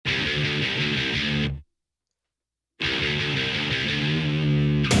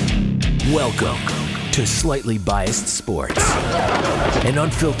Welcome to Slightly Biased Sports, an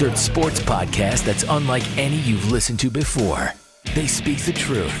unfiltered sports podcast that's unlike any you've listened to before. They speak the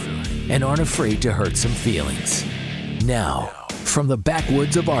truth and aren't afraid to hurt some feelings. Now, from the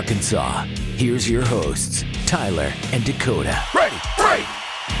backwoods of Arkansas, here's your hosts, Tyler and Dakota. Ready, break!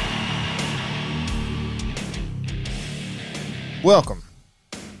 Welcome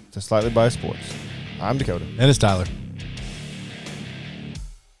to Slightly Biased Sports. I'm Dakota. And it's Tyler.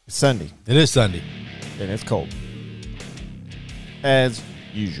 It's Sunday. It is Sunday. And it's cold. As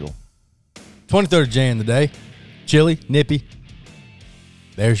usual. 23rd of Jan today. Chilly, nippy.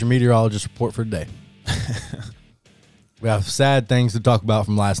 There's your meteorologist report for today. We have sad things to talk about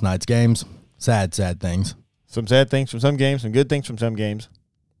from last night's games. Sad things. Some sad things from some games, some good things from some games.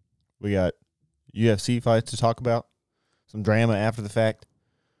 We got UFC fights to talk about. Some drama after the fact.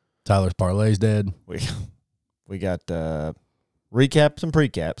 Tyler's parlay's dead. We got recaps and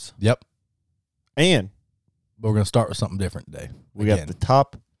precaps. Yep. And But we're going to start with something different today. we got the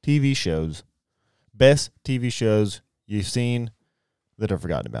top TV shows, best TV shows you've seen that are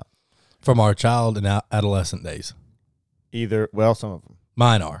forgotten about. From our child and adolescent days. Some of them.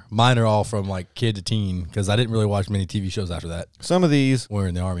 Mine are all from like kid to teen because I didn't really watch many TV shows after that. Some of these, when we were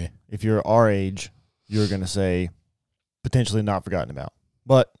in the Army. if you're our age, you're going to say potentially not forgotten about.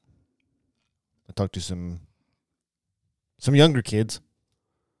 But I talked to some younger kids,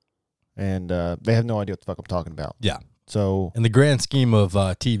 and they have no idea what the fuck I'm talking about. Yeah. So In the grand scheme of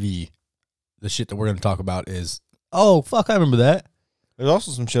TV, the shit that we're going to talk about is, oh, fuck, I remember that. there's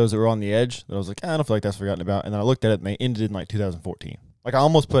also some shows that were on the edge that I was like, I don't feel like that's forgotten about. And then I looked at it, and they ended in like 2014. Like I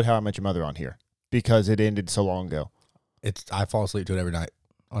almost put How I Met Your Mother on here because it ended so long ago. I fall asleep to it every night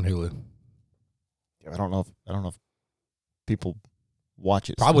on Hulu. Yeah, I don't know if people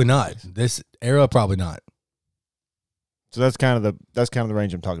watch it. Probably not. This era, probably not. So that's kind of the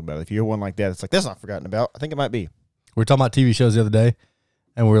range I'm talking about. If you're one like that, it's like that's not forgotten about. I think it might be. We were talking about TV shows the other day,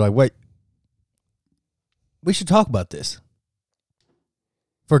 and we were like, wait, we should talk about this.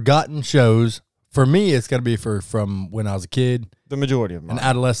 Forgotten shows. For me, it's got to be from when I was a kid The majority of them and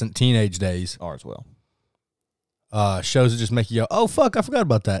adolescent, teenage days. are as well. Shows that just make you go, oh, fuck, I forgot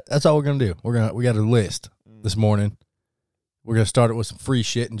about that. That's all we're going to do. We got a list this morning. We're going to start it with some free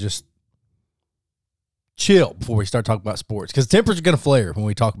shit and just chill before we start talking about sports. Because tempers are going to flare when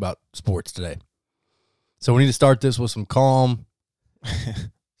we talk about sports today. So we need to start this with some calm,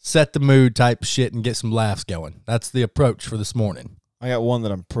 set the mood type shit and get some laughs going. That's the approach for this morning. I got one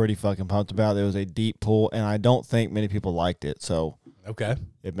that I'm pretty fucking pumped about. There was a deep pool, and I don't think many people liked it, so Okay.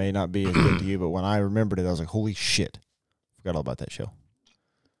 it may not be as good to you. But when I remembered it, I was like, holy shit. Forgot all about that show.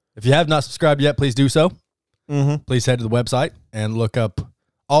 If you have not subscribed yet, please do so. Mm-hmm. Please head to the website and look up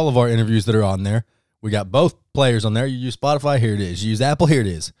all of our interviews that are on there. We got both players on there. You use Spotify, here it is. You use Apple, here it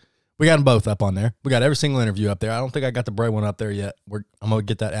is. We got them both up on there. We got every single interview up there. I don't think I got the Bray one up there yet. I'm going to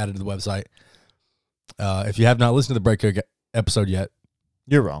get that added to the website. If you have not listened to the Bray Cook episode yet,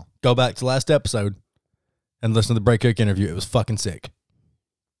 You're wrong. go back to the last episode and listen to the Bray Cook interview. It was fucking sick.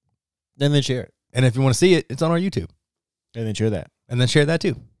 And then share it. And if you want to see it, it's on our YouTube. And then share that. And then share that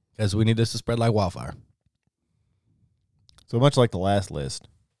too, because we need this to spread like wildfire. So much like the last list,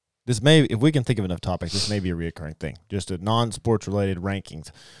 this may, if we can think of enough topics, this may be a reoccurring thing. Just a non-sports related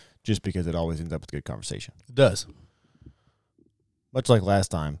rankings, just because it always ends up with good conversation. It does. Much like last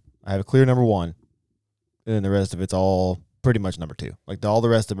time, I have a clear number one, and then the rest of it's all pretty much number two. Like all the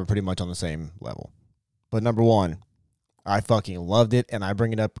rest of them are pretty much on the same level. But number one, I fucking loved it, and I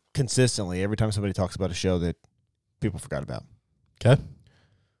bring it up consistently every time somebody talks about a show that people forgot about. Okay.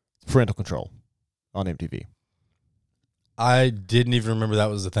 Parental Control on MTV. I didn't even remember that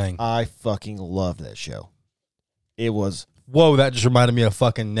was the thing. I fucking loved that show. It was, Whoa, that just reminded me of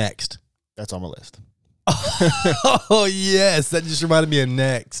fucking Next. that's on my list. Oh, yes. That just reminded me of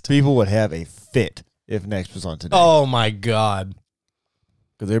Next. People would have a fit if Next was on today. Oh, my God.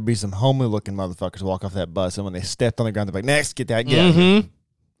 Because there'd be some homely looking motherfuckers walk off that bus, and when they stepped on the ground, they're like, next, get that, get out of here.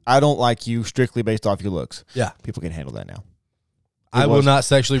 I don't like you strictly based off your looks. Yeah. People can handle that now. I will not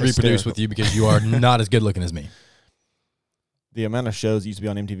sexually hysterical. reproduce with you because you are not as good looking as me. The amount of shows that used to be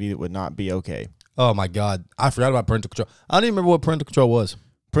on MTV that would not be okay. Oh, my God. I forgot about Parental Control. I don't even remember what Parental Control was.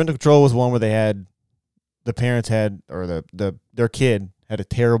 Parental Control was one where they had, the parents had, or their kid had a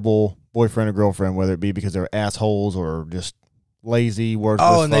terrible boyfriend or girlfriend, whether it be because they're assholes or just lazy, worthless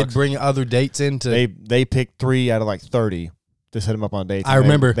Oh, and fucks. they'd bring other dates into. They picked 3 out of like 30 to set them up on dates. I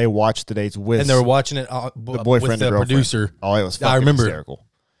remember. They watched the dates with and they were watching it the with boyfriend the and girlfriend. producer. Oh, it was fucking I remember. hysterical.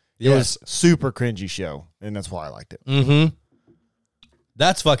 It Yes. was super cringy show, and that's why I liked it. Mm-hmm.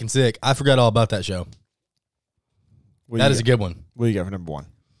 That's fucking sick. I forgot all about that show. That is a good one. What do you got for number one?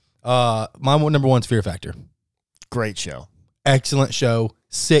 My number one's Fear Factor. Great show. Excellent show.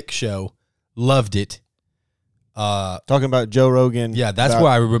 Sick show. Loved it. Talking about Joe Rogan. Yeah, that's where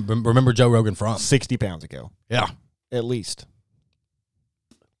I remember Joe Rogan from. 60 pounds ago. Yeah. At least.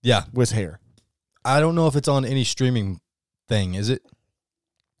 Yeah. With hair. I don't know if it's on any streaming thing, is it?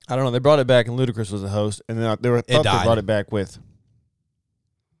 I don't know. They brought it back and Ludacris was the host. And then they brought it back with,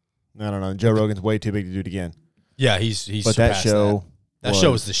 I don't know. Joe Rogan's way too big to do it again. Yeah, he's But that show that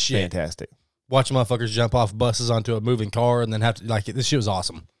show was the shit. Fantastic. Watch motherfuckers jump off buses onto a moving car and then have to, like, this shit was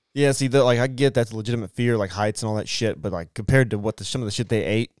awesome. Yeah, see, I get that's a legitimate fear, like heights and all that shit, but like compared to some of the shit they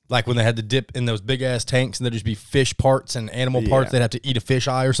ate. Like when they had to dip in those big ass tanks and there'd just be fish parts and animal parts, they'd have to eat a fish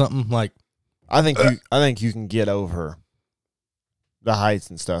eye or something. Like, I think you can get over the heights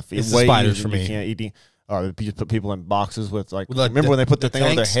and stuff. It's the spiders for me. You can't eat. You just put people in boxes with like. With remember when they put the thing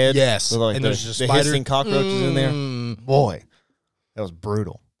on their head? Yes, with like and the, there's just the hissing cockroaches in there. Boy, that was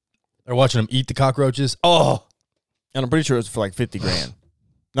brutal. They're watching them eat the cockroaches. Oh, and I'm pretty sure it was for like $50 grand.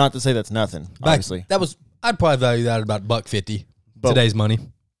 Not to say that's nothing, obviously. I'd probably value that at about $150 today's money.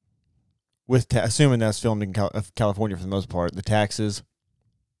 With assuming that's filmed in California for the most part, the taxes,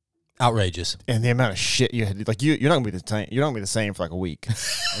 outrageous, and the amount of shit you had. Like you're not gonna be the same. You're not gonna be the same for like a week.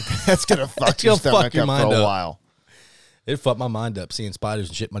 Like, that's gonna fuck your stomach up for a while. It fucked my mind up seeing spiders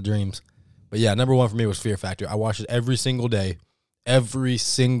and shit in my dreams. But yeah, number one for me was Fear Factor. I watched it every single day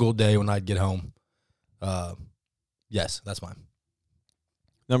when I'd get home. Yes, that's mine.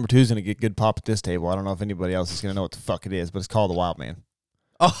 Number 2 is going to get good pop at this table. I don't know if anybody else is going to know what the fuck it is, but it's called The Wild Man.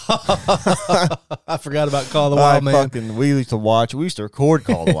 I forgot about Call the Wild Man. We used to record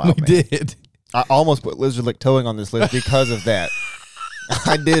Call the Wild Man. We did. I almost put Lizard Lick Towing on this list because of that.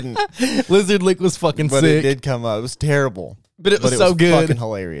 I didn't. Lizard Lick was fucking but sick. It did come up. It was terrible. But it was so good. Fucking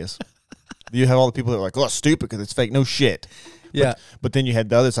hilarious. You have all the people that were like, oh, it's stupid because it's fake. No shit. Yeah. But then you had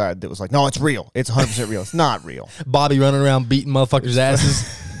the other side that was like, no, it's real. It's 100% real. It's not real. Bobby running around beating motherfuckers' asses.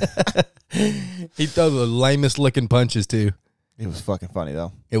 He threw the lamest looking punches, too. It was fucking funny,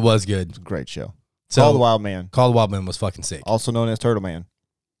 though. It was good. It was a great show. So, Call the Wild Man. Call the Wild Man was fucking sick. Also known as Turtle Man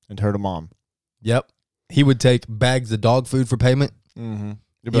and Turtle Mom. Yep. He would take bags of dog food for payment. Mm-hmm.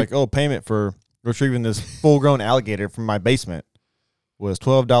 They'd be like, oh, payment for retrieving this full-grown alligator from my basement was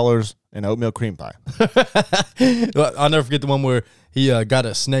 $12 and oatmeal cream pie. I'll never forget the one where he got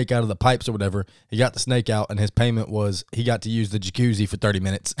a snake out of the pipes or whatever. He got the snake out, and his payment was he got to use the jacuzzi for 30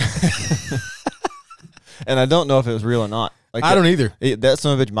 minutes. And I don't know if it was real or not. Like I don't either. That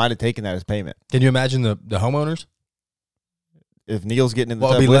son of a bitch might have taken that as payment. Can you imagine the homeowners? If Neil's getting in the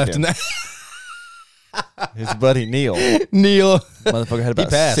What tub would be with left him. in that? His buddy Neil. Motherfucker had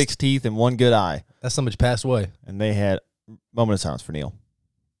about 6 teeth and 1 good eye. That's somebody passed away. And they had moment of silence for Neil.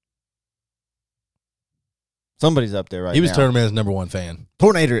 Somebody's up there right now. He was Turtle Man's number 1 fan.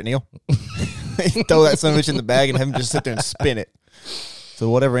 Tornado it, Neil. Throw that son of a bitch in the bag and have him just sit there and spin it. So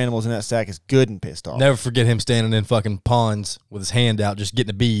whatever animal's in that sack is good and pissed off. Never forget him standing in fucking ponds with his hand out, just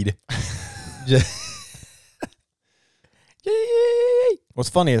getting a bead. What's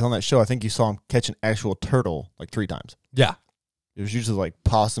funny is on that show, I think you saw him catch an actual turtle like 3 times. Yeah. It was usually like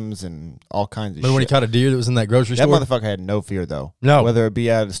possums and all kinds of shit. Remember when he caught a deer that was in that grocery store? That motherfucker had no fear, though. No. Whether it be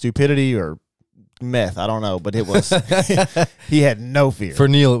out of stupidity or meth, I don't know. But it was, he had no fear. For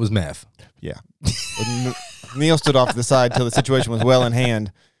Neil, it was meth. Yeah. Neil stood off to the side till the situation was well in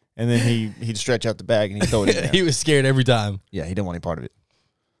hand, and then he'd stretch out the bag and he'd throw it in there. He was scared every time. Yeah, he didn't want any part of it.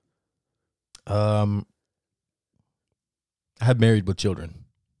 I had Married with Children.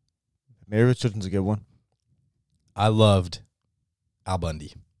 Married with Children's a good one. I loved Al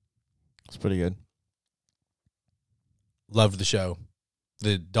Bundy. It's pretty good. Loved the show.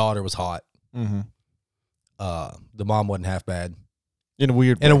 The daughter was hot. Mm-hmm. The mom wasn't half bad. In a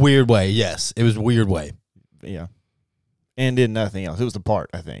weird way. In a weird way, yes. It was a weird way. Yeah. And did nothing else. It was the part,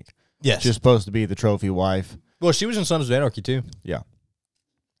 I think. Yes. She's supposed to be the trophy wife. Well, she was in Sons of Anarchy, too. Yeah.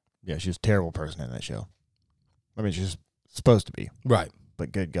 Yeah, she was a terrible person in that show. I mean, she's supposed to be. Right.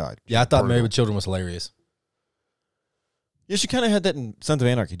 But good God. Yeah, I thought Married with Children was hilarious. Yeah, she kind of had that in Sons of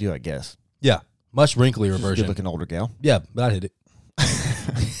Anarchy, too, I guess. Yeah. Much wrinklier She's version. a good-looking older gal. Yeah, but I hit it.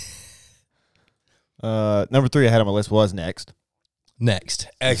 Number 3 I had on my list was Next. Next.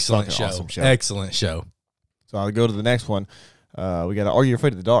 Excellent show. Awesome show. Excellent show. So I'll go to the next one. We got Are You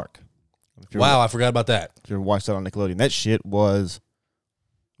Afraid of the Dark? Wow, I forgot about that. If you ever watched that on Nickelodeon, that shit was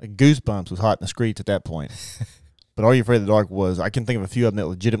like Goosebumps was hot in the streets at that point. But Are You Afraid of the Dark was, I can think of a few of them that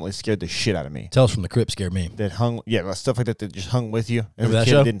legitimately scared the shit out of me. Tales from the Crypt scared me. That hung, yeah, stuff like that that just hung with you. As Remember a that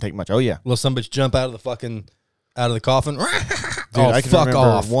kid, show? it didn't take much. Oh, yeah. Will some bitch jump out of the coffin? Dude, Oh, I can fuck remember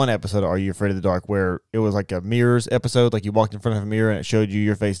off. one episode of Are You Afraid of the Dark where it was like a mirrors episode, like you walked in front of a mirror and it showed you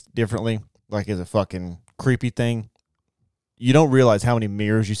your face differently, like as a fucking creepy thing. You don't realize how many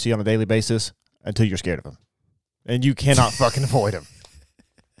mirrors you see on a daily basis until you're scared of them. And you cannot fucking avoid them.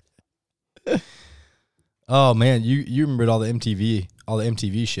 Oh man, you remembered all the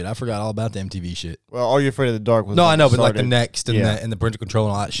MTV shit. I forgot all about the MTV shit. Well, Are You Afraid of the Dark was No, when I know, it but like the started. Next and Yeah. the parental control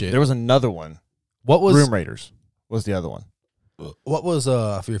and all that shit. There was another one. What was Room Raiders was the other one.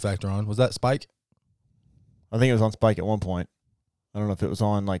 Fear Factor on? Was that Spike? I think it was on Spike at one point. I don't know if it was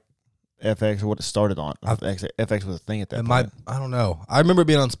on like FX or what it started on. FX was a thing at that point. I don't know. I remember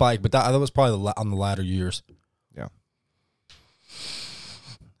being on Spike, but that was probably on the latter years. Yeah.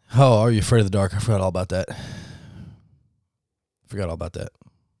 Oh, Are You Afraid of the Dark? I forgot all about that.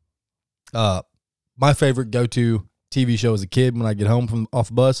 My favorite go-to TV show as a kid when I get home from off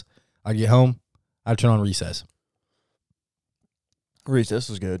the bus, I get home, I turn on Recess. Recess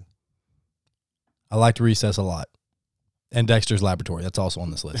was good. I liked Recess a lot. And Dexter's Laboratory. That's also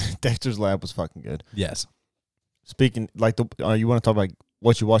on this list. Dexter's Lab was fucking good. Yes. Speaking, like, you want to talk about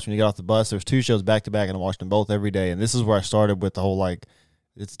what you watch when you get off the bus? There's two shows back to back, and I watched them both every day. And this is where I started with the whole, like,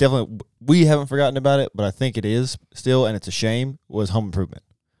 it's definitely, we haven't forgotten about it, but I think it is still, and it's a shame, was Home Improvement.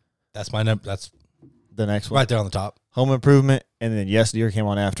 That's my number. That's The next one. right there on the top. Home Improvement, and then Yes Dear came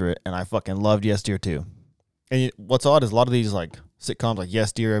on after it, and I fucking loved Yes Dear too. And what's odd is a lot of these, like, sitcoms, like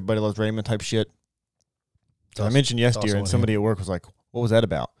Yes Dear, Everybody Loves Raymond type shit. So I mentioned Yes Dear, and somebody at work was like, what was that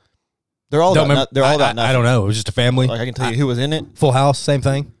about? They're all about nothing. I don't know. It was just a family. Like, I can tell you who was in it, Full House, same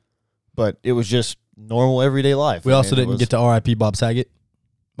thing. but it was just normal everyday life. We also didn't get to R.I.P. Bob Saget.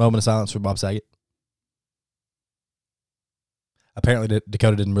 Moment of silence for Bob Saget. Apparently,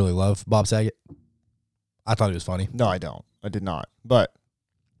 Dakota didn't really love Bob Saget. I thought he was funny. No, I don't. I did not. But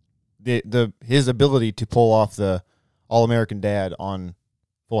his ability to pull off the All-American Dad on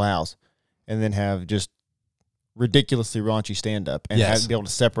Full House and then have just ridiculously raunchy stand-up and be able to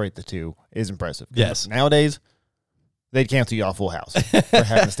separate the two is impressive. Yes. Nowadays, they'd cancel you off Full House for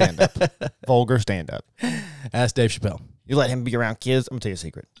having a stand-up. Vulgar stand-up. Ask Dave Chappelle. You let him be around kids, I'm going to tell you a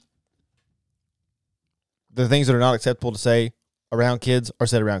secret. The things that are not acceptable to say around kids are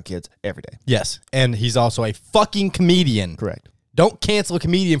said around kids every day. Yes. And he's also a fucking comedian. Correct. Don't cancel a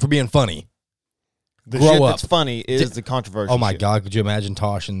comedian for being funny. The Grow shit up. that's funny is the controversial Oh, my shit. God. Could you imagine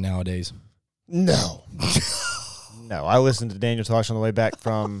Toshin nowadays? No. No, I listened to Daniel Tosh on the way back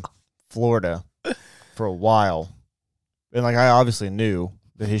from Florida for a while. And, like, I obviously knew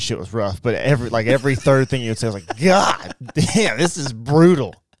that his shit was rough, but every third thing you would say was like, God damn, this is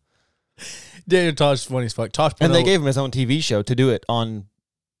brutal. Daniel Tosh is funny as fuck. Tosh And they gave him his own TV show to do it on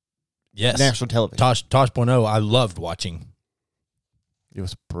national television. Tosh.0 I loved watching. It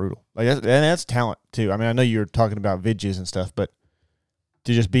was brutal. And that's talent, too. I mean, I know you're talking about vidges and stuff, but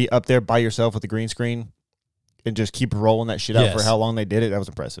to just be up there by yourself with the green screen and just keep rolling that shit out for how long they did it, that was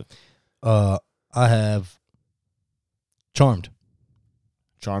impressive. I have Charmed.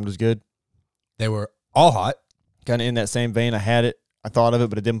 Charmed was good. They were all hot. Kind of in that same vein, I had it. I thought of it,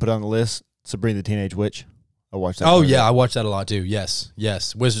 but I didn't put it on the list. Sabrina the Teenage Witch. I watched that. Oh, yeah. I watched that a lot, too. Yes.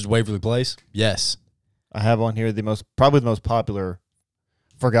 Yes. Wizards of Waverly Place. Yes. I have on here probably the most popular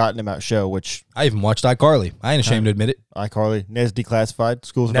forgotten about show, which I even watched iCarly. I ain't ashamed to admit it. iCarly, Ned's Declassified,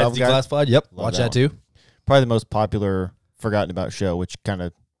 School Survival Ned's Guide. Declassified. Yep. Love Watch that that, too. Probably the most popular forgotten about show, which kind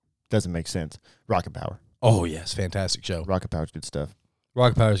of doesn't make sense. Rocket Power. Oh, yes. Fantastic show. Rocket Power's good stuff.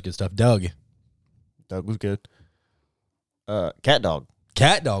 Rocket Power is good stuff. Doug was good. Cat Dog.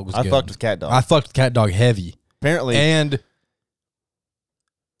 Cat Dog was good. I fucked with Cat Dog. I fucked with Cat Dog heavy. Apparently. And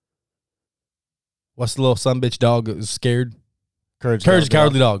what's the little sumbitch dog that was scared? Courage the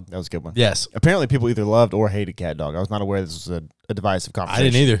Cowardly Dog. That was a good one. Yes. Apparently people either loved or hated Cat Dog. I was not aware this was a divisive I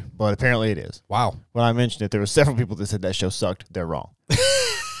conversation. didn't either. But apparently it is. Wow. When I mentioned it, there were several people that said that show sucked. They're wrong.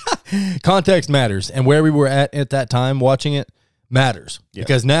 Context matters. And where we were at that time watching it matters. Yes.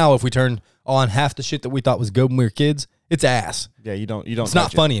 Because now if we turn on half the shit that we thought was good when we were kids, it's ass. Yeah, you don't. It's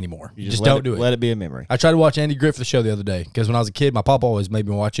not funny anymore. You just don't do it. Let it be a memory. I tried to watch Andy Griffith show the other day because when I was a kid, my papa always made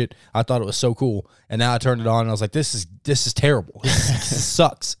me watch it. I thought it was so cool, and now I turned it on and I was like, "This is terrible. This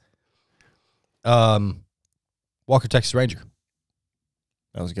sucks." Walker Texas Ranger.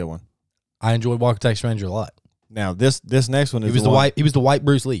 That was a good one. I enjoyed Walker Texas Ranger a lot. Now this next one is He was the white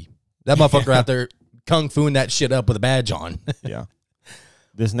Bruce Lee. That motherfucker out there kung fuing that shit up with a badge on. Yeah.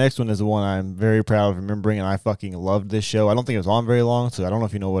 This next one is the one I'm very proud of remembering, and I fucking loved this show. I don't think it was on very long, so I don't know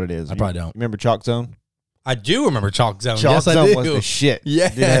if you know what it is. I probably don't. Remember Chalk Zone? I do remember Chalk Zone. Chalk yes, I Zone do. was the shit.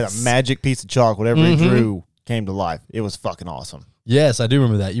 Yes. It had a magic piece of chalk. Whatever it drew came to life. It was fucking awesome. Yes, I do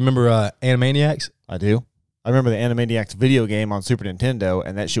remember that. You remember Animaniacs? I do. I remember the Animaniacs video game on Super Nintendo,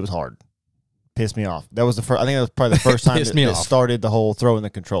 and that shit was hard. Pissed me off. That was the first. I think that was probably the first time that started the whole throwing the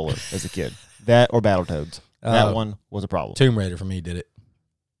controller as a kid. That or Battletoads. That one was a problem. Tomb Raider for me did it.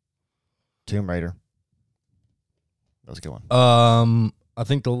 Tomb Raider. That was a good one. I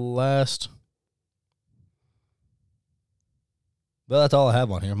think the last. Well, that's all I have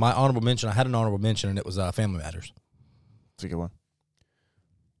on here. My honorable mention. I had an honorable mention, and it was Family Matters. That's a good one.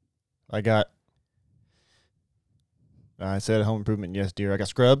 I said Home Improvement. Yes, dear. I got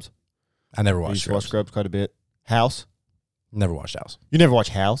Scrubs. I never I watched used to watch Scrubs quite a bit. House. Never watched House. You never watch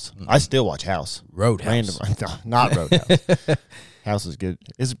House? I still watch House. Roadhouse. No, not Roadhouse. House is good.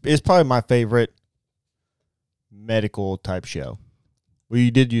 It's probably my favorite medical type show. We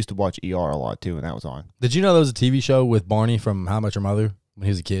did used to watch ER a lot too, and that was on. Did you know there was a TV show with Barney from How I Met Your Mother when he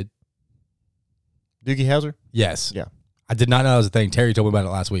was a kid? Doogie Howser? Yes. Yeah. I did not know that was a thing. Terry told me about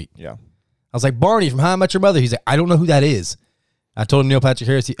it last week. Yeah. I was like, Barney from How I Met Your Mother. He's like, I don't know who that is. I told him Neil Patrick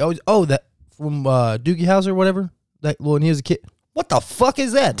Harris. That from Doogie Howser or whatever. That when he was a kid. What the fuck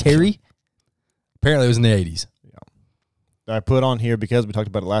is that, Terry? Apparently it was in the 80s. Yeah. I put on here because we talked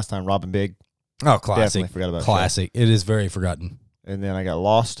about it last time, Robin Big. Oh, classic. Definitely forgot about Classic. It is very forgotten. And then I got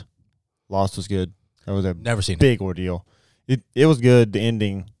Lost. Lost was good. That was a Never seen big ordeal. It was good. The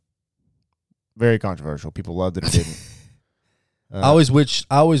ending, very controversial. People loved it or didn't. I always wish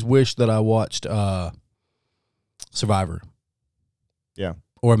that I watched Survivor. Yeah.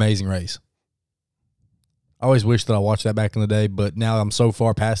 Or Amazing Race. I always wish that I watched that back in the day, but now I'm so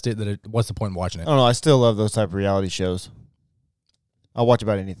far past it that what's the point in watching it? I don't know. I still love those type of reality shows. I'll watch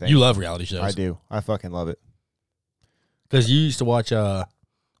about anything. You love reality shows. I do. I fucking love it. Because you used to watch,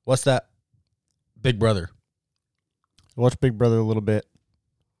 what's that? Big Brother. I watched Big Brother a little bit.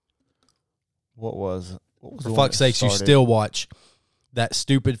 What was For fuck's sakes, you still watch that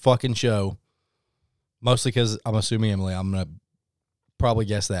stupid fucking show. Mostly because I'm assuming Emily. I'm going to probably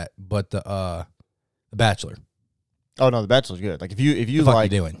guess that. But The Bachelor. Oh no, The Bachelor's good. Like if you What like the fuck you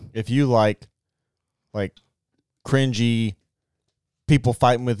doing? if you like cringy people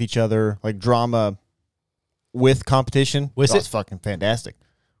fighting with each other, like drama with competition, it's fucking fantastic.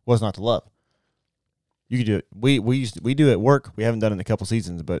 What's not to love? You could do it. We do it at work. We haven't done it in a couple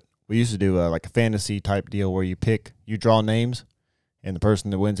seasons, but we used to do like a fantasy type deal where you draw names, and the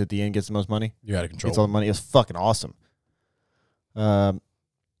person that wins at the end gets the most money. You're out of control. Gets all the money. It was fucking awesome.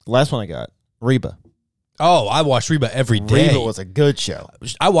 Last one I got, Reba. Oh, I watched Reba every day. Reba was a good show.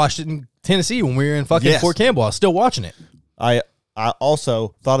 I watched it in Tennessee when we were in fucking Fort Campbell. I was still watching it. I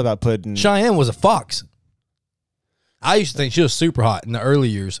also thought about putting Cheyenne was a fox. I used to think she was super hot in the early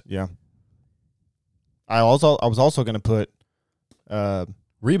years. Yeah. I was also going to put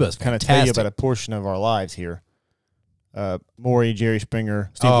Reba's kind of tell you about a portion of our lives here. Maury, Jerry Springer,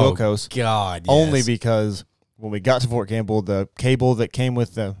 Steve Wilkos. God, yes. Only because when we got to Fort Campbell, the cable that came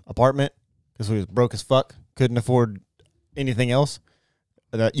with the apartment, because we was broke as fuck, couldn't afford anything else,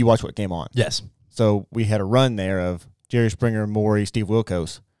 that you watch what came on. Yes. So we had a run there of Jerry Springer, Maury, Steve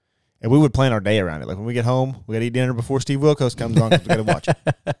Wilkos. And we would plan our day around it. Like when we get home, we got to eat dinner before Steve Wilkos comes on because we got to watch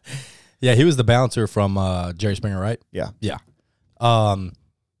it. Yeah, he was the bouncer from Jerry Springer, right? Yeah. Yeah.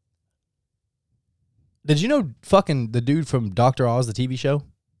 Did you know fucking the dude from Dr. Oz, the TV show?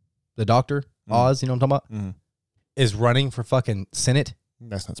 The Dr. Oz, you know what I'm talking about? Is running for fucking Senate.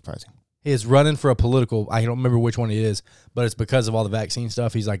 That's not surprising. He is running for a political, I don't remember which one it is, but it's because of all the vaccine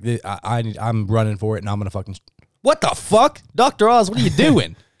stuff. He's like, I'm running for it and I'm going to fucking... What the fuck? Dr. Oz, what are you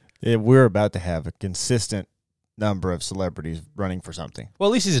doing? We're about to have a consistent number of celebrities running for something. Well,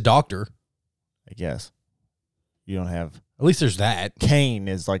 at least he's a doctor. I guess. You don't have... At least there's that. Kane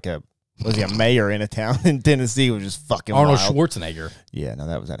is like was he a mayor in a town in Tennessee, which is fucking Arnold wild. Schwarzenegger. Yeah, no,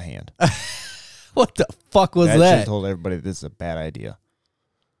 that was at hand. What the fuck was that? that? Should told everybody this is a bad idea.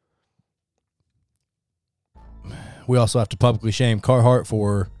 We also have to publicly shame Carhartt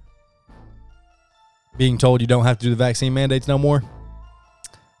for being told you don't have to do the vaccine mandates no more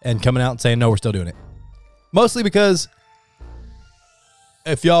and coming out and saying, no, we're still doing it. Mostly because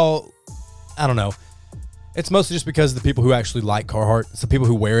if y'all, I don't know, it's mostly just because of the people who actually like Carhartt. It's the people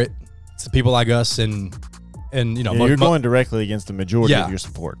who wear it. It's the people like us and you know. Yeah, you're going directly against the majority of your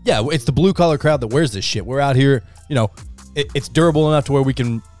support. Yeah, it's the blue-collar crowd that wears this shit. We're out here, you know, it's durable enough to where we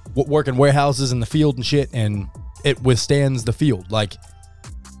can work in warehouses in the field and shit, and it withstands the field. Like,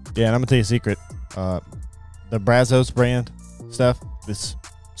 yeah, and I'm going to tell you a secret. The Brazos brand stuff, this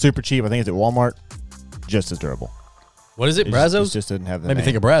super cheap, I think it's at Walmart, just as durable. What is it, It Brazos? just didn't have the Made me name.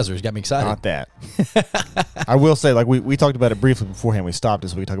 think of Brazzers. Got me excited. Not that. I will say, like, we talked about it briefly beforehand. We stopped it,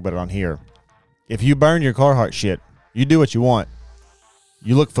 so we can talk about it on here. If you burn your Carhartt shit, you do what you want.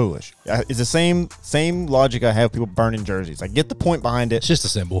 you look foolish. It's the same logic I have people burning jerseys. I get the point behind it, It's just a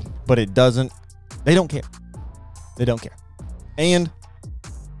symbol. but it doesn't. They don't care. They don't care. And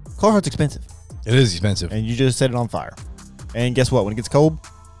Carhartt's expensive, It is expensive. and you just set it on fire. And guess what? When it gets cold,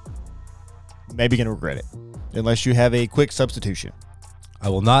 maybe you're gonna regret it, unless you have a quick substitution. I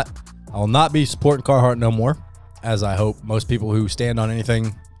will not be supporting Carhartt no more, as I hope most people who stand on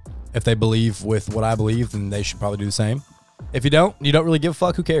anything, if they believe with what I believe, then they should probably do the same. If you don't really give a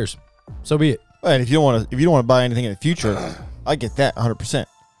fuck, who cares? So be it. And if you don't want to buy anything in the future, I get that 100%.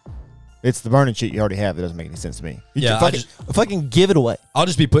 It's the burning shit you already have that doesn't make any sense to me. You Yeah, can fucking give it away. I'll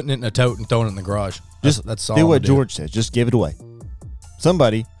just be putting it in a tote and throwing it in the garage. That's all. Do I'm what gonna George says. Just give it away.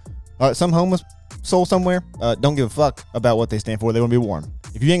 Somebody, some homeless soul somewhere, don't give a fuck about what they stand for. They want to be warm.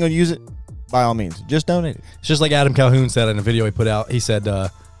 If you ain't gonna use it, by all means, just donate it. It's just like Adam Calhoun said in a video he put out. He said,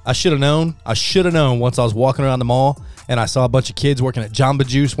 I should have known once I was walking around the mall and I saw a bunch of kids working at Jamba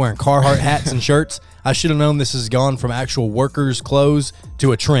Juice wearing Carhartt hats and shirts. I should have known this has gone from actual workers' clothes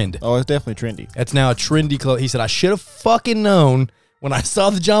to a trend. Oh, it's definitely trendy. It's now a trendy clothes. He said, I should have fucking known when I saw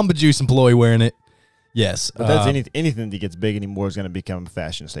the Jamba Juice employee wearing it. Yes. But that's anything that gets big anymore is going to become a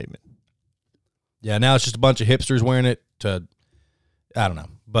fashion statement. Yeah, now it's just a bunch of hipsters wearing it I don't know.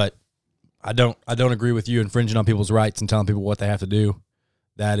 But I don't agree with you infringing on people's rights and telling people what they have to do.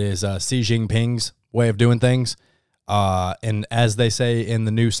 That is Xi Jinping's way of doing things. And as they say in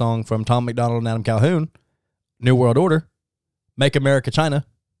the new song from Tom McDonald and Adam Calhoun, New World Order, Make America China,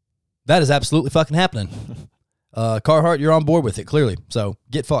 that is absolutely fucking happening. Carhartt, you're on board with it, clearly. So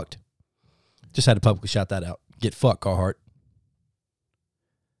get fucked. Just had to publicly shout that out. Get fucked, Carhartt.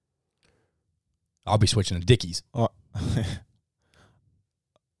 I'll be switching to Dickies.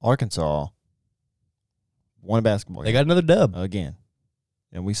 Arkansas won a basketball They game got another dub. again.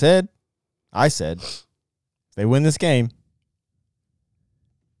 And I said, if they win this game,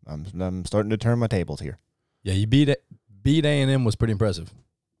 I'm starting to turn my tables here. Yeah, you beat A&M was pretty impressive.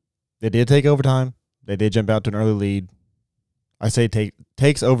 They did take overtime. They did jump out to an early lead. I say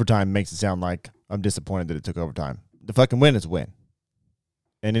takes overtime makes it sound like I'm disappointed that it took overtime. The fucking win is a win.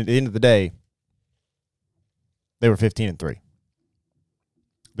 And at the end of the day, they were 15-3.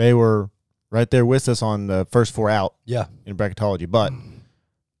 They were right there with us on the first four out Yeah. in bracketology, but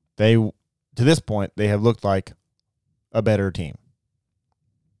to this point, they have looked like a better team.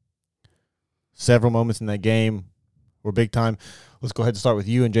 Several moments in that game were big time. Let's go ahead and start with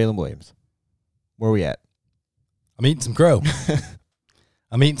you and Jalen Williams. Where are we at? I'm eating some crow.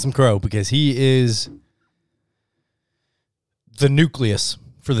 I'm eating some crow because he is the nucleus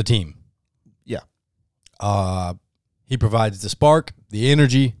for the team. Yeah. He provides the spark, the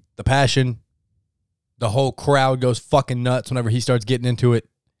energy, the passion. The whole crowd goes fucking nuts whenever he starts getting into it.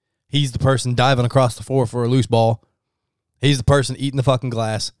 He's the person diving across the floor for a loose ball. He's the person eating the fucking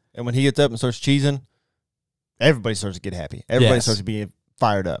glass. And when he gets up and starts cheesing, everybody starts to get happy. Everybody Yes. starts to be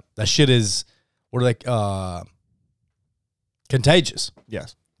fired up. That shit is, what are they, contagious.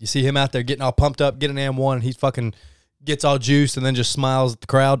 Yes. You see him out there getting all pumped up, getting AM1, and he fucking gets all juiced and then just smiles at the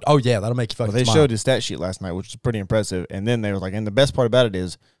crowd. Oh, yeah, that'll make you fucking Well, they smile. showed his stat sheet last night, which was pretty impressive. And then they were like, and the best part about it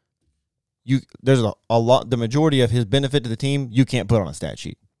is, there's a lot. The majority of his benefit to the team you can't put on a stat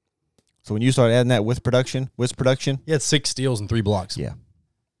sheet. So when you start adding that with production, He had 6 steals and 3 blocks. yeah.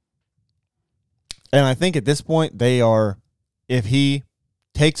 And I think at this point they are, if he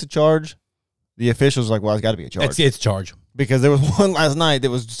takes a charge, the officials are like, well, it's got to be a charge. It's charge. Because there was one last night that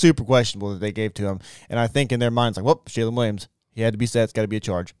was super questionable that they gave to him. And I think in their minds, like, well, Jalen Williams, he had to be set. It's got to be a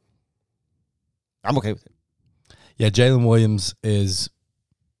charge. I'm okay with it. Yeah, Jalen Williams is,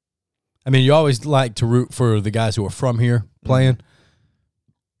 I mean, you always like to root for the guys who are from here playing.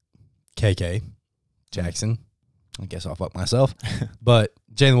 KK, Jackson. I guess I'll fuck myself. But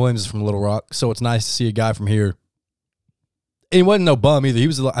Jalen Williams is from Little Rock, so it's nice to see a guy from here. And he wasn't no bum either.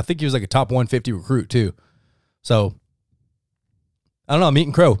 I think he was like a top 150 recruit too. So, I don't know. I'm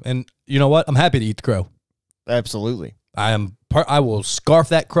eating crow. And you know what? I'm happy to eat the crow. Absolutely. I will scarf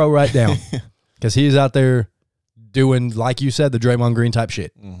that crow right down because he is out there doing, like you said, the Draymond Green type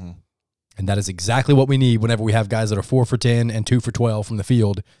shit. Mm-hmm. And that is exactly what we need whenever we have guys that are 4 for 10 and 2 for 12 from the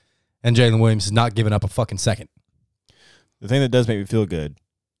field. And Jalen Williams is not giving up a fucking second. The thing that does make me feel good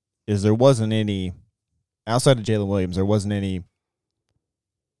is there wasn't any, outside of Jalen Williams,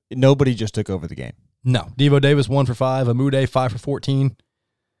 nobody just took over the game. No. Devo Davis 1 for 5, Amude 5 for 14,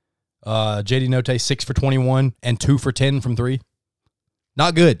 JD Note 6 for 21, and 2 for 10 from 3.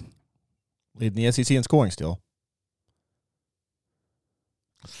 Not good. Leading the SEC in scoring still.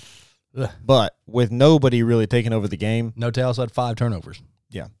 Ugh. But with nobody really taking over the game, Note also had 5 turnovers.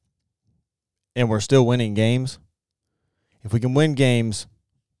 yeah, and we're still winning games, If we can win games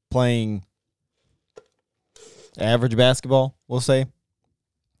playing average basketball, we'll say,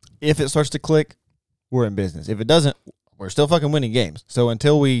 if it starts to click, we're in business. If it doesn't, we're still fucking winning games. So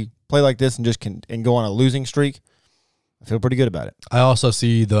until we play like this and just and go on a losing streak, I feel pretty good about it. I also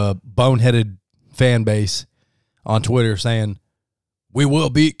see the boneheaded fan base on Twitter saying, we will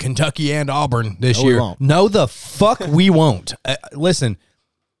beat Kentucky and Auburn this year. We won't. No, the fuck we won't. Listen,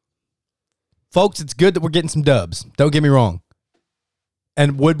 folks, it's good that we're getting some dubs. Don't get me wrong.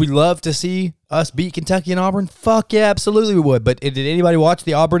 And would we love to see us beat Kentucky and Auburn? Fuck yeah, absolutely we would. But did anybody watch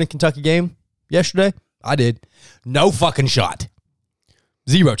the Auburn and Kentucky game yesterday? I did. No fucking shot.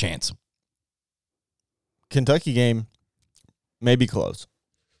 Zero chance. Kentucky game may be close.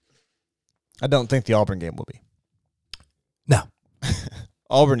 I don't think the Auburn game will be. No.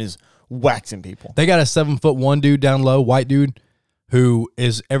 Auburn is waxing people. They got a 7'1" dude down low, white dude, who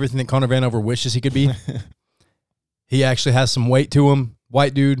is everything that Connor Vanover wishes he could be. He actually has some weight to him.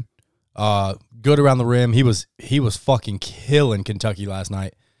 White dude, good around the rim. He was fucking killing Kentucky last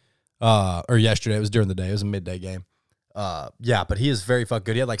night, or yesterday. It was during the day. It was a midday game. Yeah, but he is very fucking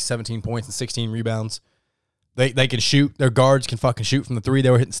good. He had like 17 points and 16 rebounds. They can shoot. Their guards can fucking shoot from the three. They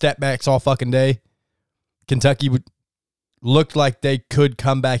were hitting step backs all fucking day. Kentucky looked like they could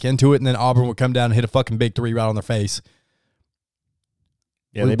come back into it, and then Auburn would come down and hit a fucking big three right on their face.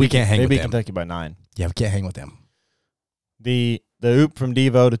 Yeah, we can't hang with they them. beat Kentucky by 9. Yeah, we can't hang with them. The oop from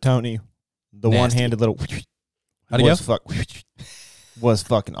Devo to Tony, the Nasty. one-handed little How'd it go? Was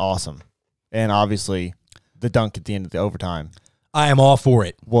fucking awesome. And obviously, the dunk at the end of the overtime I am all for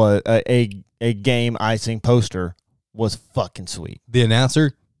it. was a game icing poster was fucking sweet. The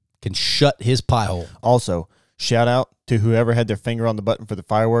announcer can shut his pie hole. Also, shout out to whoever had their finger on the button for the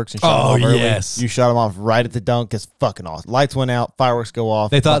fireworks and shut them off early. Yes. You shot them off right at the dunk. It's fucking awesome. Lights went out. Fireworks go off.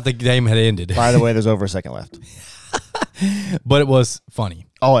 They thought the game had ended. By the way, there's over a second left. But it was funny.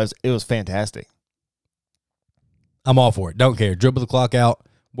 Oh, it was fantastic. I'm all for it. Don't care. Dribble the clock out.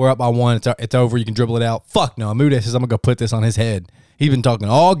 We're up by 1. It's over. You can dribble it out. Fuck no. Amuda says I'm going to go put this on his head. He's been talking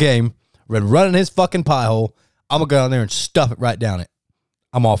all game, running his fucking pie hole. I'm going to go down there and stuff it right down it.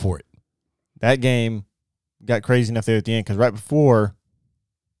 I'm all for it. That game got crazy enough there at the end because right before,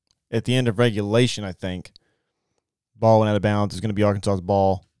 at the end of regulation, I think, ball went out of bounds. It's going to be Arkansas's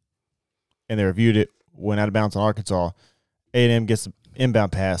ball. And they reviewed it. Went out of bounds on Arkansas. A&M gets the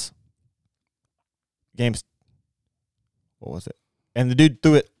inbound pass. Game's, what was it? And the dude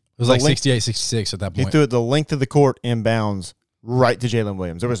threw it. It was like 68-66 at that He point. threw it the length of the court inbounds right to Jalen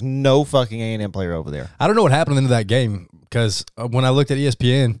Williams. There was no fucking A&M player over there. I don't know what happened into that game because when I looked at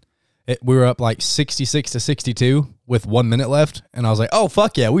ESPN, we were up like 66-62 with 1 minute left, and I was like, "Oh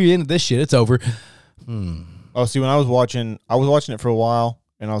fuck yeah, we ended this shit. It's over." Oh, see, when I was watching it for a while,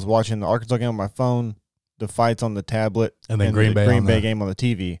 and I was watching the Arkansas game on my phone, the fights on the tablet, And then the Green Bay game on the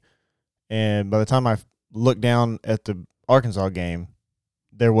TV. And by the time I looked down at the Arkansas game,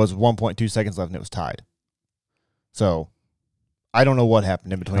 there was 1.2 seconds left, and it was tied. So I don't know what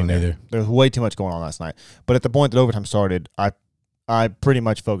happened in between there. Neither. There was way too much going on last night. But at the point that overtime started, I pretty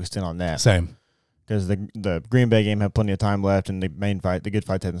much focused in on that. Same. Because the Green Bay game had plenty of time left, and the main fight, the good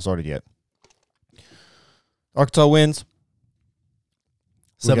fights hadn't started yet. Arkansas wins.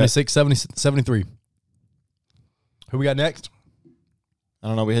 76-73. Who we got next? I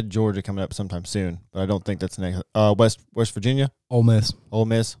don't know. We had Georgia coming up sometime soon, but I don't think that's next. West Virginia, Ole Miss. Ole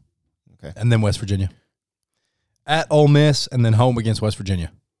Miss. Okay, And then West Virginia. At Ole Miss and then home against West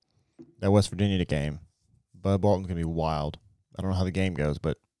Virginia. that West Virginia game. Bud Walton's gonna be wild. I don't know how the game goes,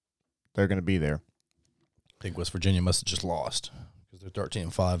 but they're gonna be there. I think West Virginia must have just lost because they're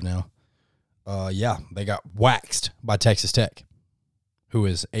 13-5 now. Yeah, they got waxed by Texas Tech, who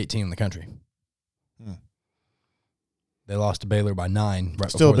is 18 in the country. They lost to Baylor by 9. Right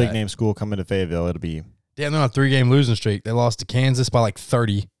Still a before big that. name school coming to Fayetteville. It'll be Damn, they're on a 3-game losing streak. They lost to Kansas by like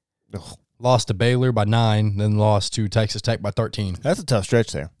 30, ugh, lost to Baylor by 9, then lost to Texas Tech by 13. that's a tough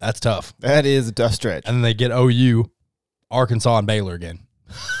stretch there. That's tough. That is a tough stretch. And then they get OU, Arkansas, and Baylor again.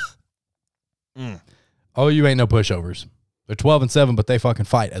 OU ain't no pushovers. They're 12-7, but they fucking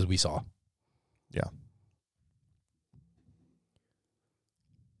fight, as we saw. Yeah.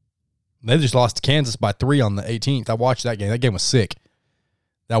 They just lost to Kansas by 3 on the 18th. I watched that game. That game was sick.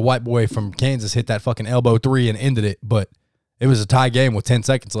 That white boy from Kansas hit that fucking elbow 3 and ended it, but it was a tie game with 10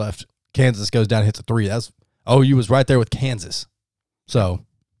 seconds left. Kansas goes down and hits a 3. That's OU was right there with Kansas. So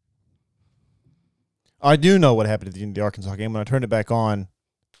I do know what happened at the end of the Arkansas game. When I turned it back on,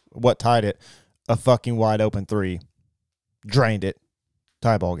 what tied it? A fucking wide open 3. Drained it.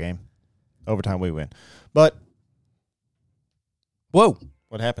 Tie ball game. Overtime we win. But whoa.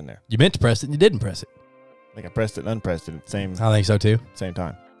 what happened there? You meant to press it and you didn't press it. I think I pressed it and unpressed it at the same I think so too.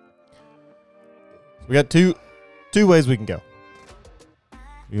 time. So we got two ways we can go.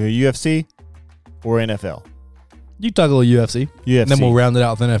 Either UFC or NFL. You talk a little UFC. UFC. And then we'll round it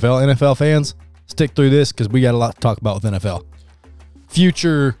out with NFL. NFL fans, stick through this because we got a lot to talk about with NFL.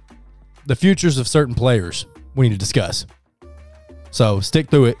 The futures of certain players we need to discuss. So stick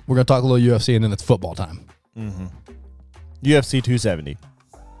through it. We're going to talk a little UFC, and then it's football time. Mm-hmm. UFC 270.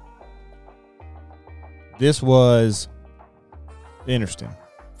 This was interesting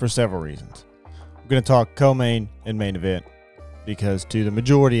for several reasons. We're going to talk co-main and main event because to the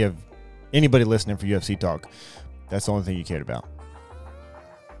majority of anybody listening for UFC talk, that's the only thing you cared about.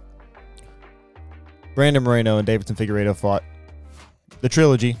 Brandon Moreno and Davidson Figueiredo fought the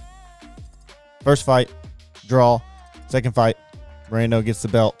trilogy. First fight, draw. Second fight, Moreno gets the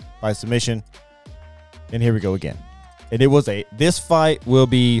belt by submission. And here we go again. And this fight will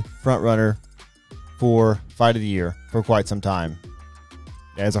be front runner for fight of the year for quite some time,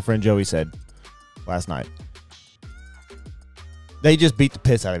 as our friend Joey said last night. They just beat the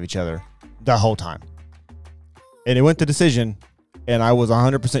piss out of each other the whole time. And it went to decision, and I was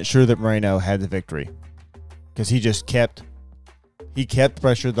 100% sure that Moreno had the victory because he just kept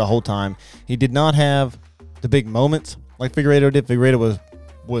pressure the whole time. He did not have the big moments like Figueiredo did. Figueiredo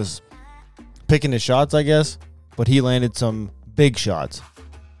was picking his shots, I guess, but he landed some big shots.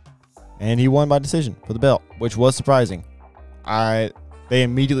 And he won by decision for the belt, which was surprising. They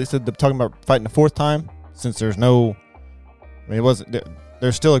immediately said they're talking about fighting the fourth time since there's no... I mean,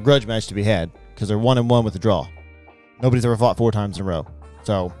 there's still a grudge match to be had because they're 1-1 with a draw. Nobody's ever fought 4 times in a row.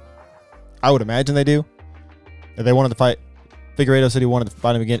 So I would imagine they do. If they wanted to fight... Figueiredo said he wanted to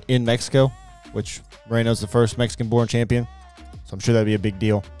fight him again in Mexico, which Moreno's the first Mexican-born champion. So I'm sure that'd be a big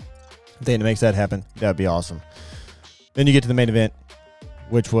deal. If Dana makes that happen, that'd be awesome. Then you get to the main event,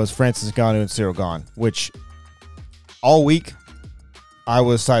 which was Francis Ngannou and Ciryl Gane, which all week I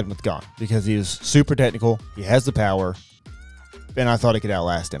was siding with Gane because he is super technical. He has the power, and I thought he could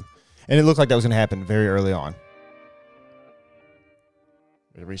outlast him. And it looked like that was going to happen very early on.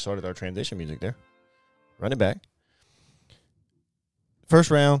 We restarted our transition music there. Run it back. First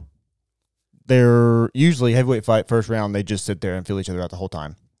round, they're usually heavyweight fight. First round, they just sit there and feel each other out the whole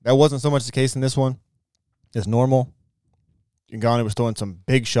time. That wasn't so much the case in this one. It's normal. Ngannou was throwing some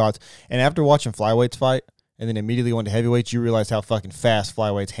big shots. And after watching flyweights fight and then immediately going to heavyweights, you realize how fucking fast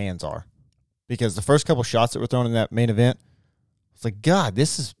flyweights' hands are. Because the first couple shots that were thrown in that main event, it's like, God,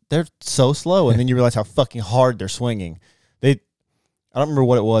 they're so slow. And then you realize how fucking hard they're swinging. I don't remember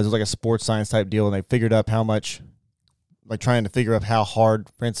what it was. It was like a sports science type deal, and they figured up how much, like trying to figure out how hard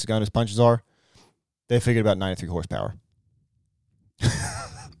Francis Ngannou's punches are. They figured about 93 horsepower.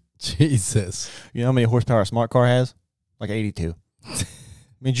 Jesus. You know how many horsepower a smart car has? Like 82.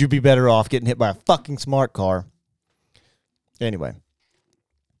 Means you'd be better off getting hit by a fucking smart car. Anyway.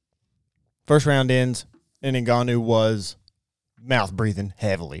 First round ends, and Ngannou was mouth breathing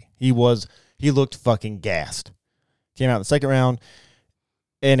heavily. He looked fucking gassed. Came out in the second round,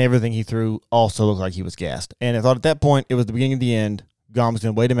 and everything he threw also looked like he was gassed. And I thought at that point, it was the beginning of the end. Gane was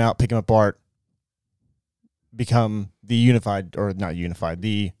going to wait him out, pick him apart, become the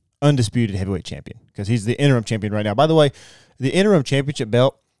undisputed heavyweight champion, because he's the interim champion right now. By the way, the interim championship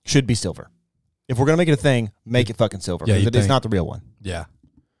belt should be silver. If we're going to make it a thing, make it fucking silver, because it's not the real one. Yeah.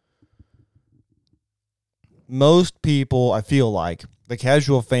 Most people, I feel like, the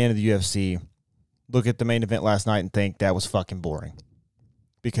casual fan of the UFC, look at the main event last night and think that was fucking boring.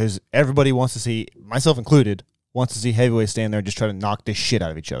 Because everybody wants to see, myself included, wants to see heavyweights stand there and just try to knock this shit out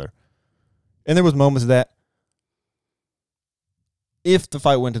of each other. And there was moments of that. If the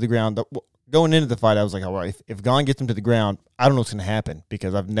fight went to the ground, going into the fight, I was like, all right, if Gane gets him to the ground, I don't know what's going to happen,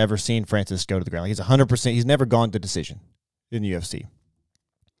 because I've never seen Francis go to the ground. Like, he's 100%, he's never gone to decision in the UFC.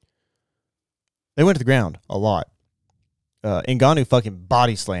 They went to the ground a lot. Ngannou fucking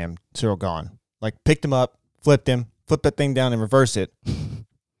body slammed Ciryl Gane. Like, picked him up, flipped that thing down and reversed it,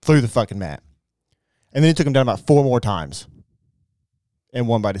 through the fucking mat. And then he took him down about 4 more times and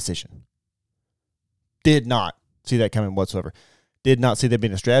won by decision. Did not see that coming whatsoever. Did not see that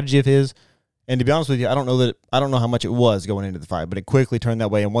being a strategy of his. And to be honest with you, I don't know how much it was going into the fight, but it quickly turned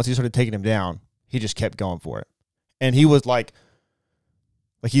that way. And once he started taking him down, he just kept going for it. And he was like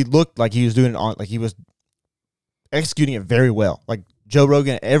he looked like he was doing it on, like he was executing it very well. Like Joe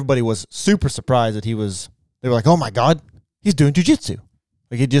Rogan, everybody was super surprised that they were like, oh my God, he's doing jiu-jitsu.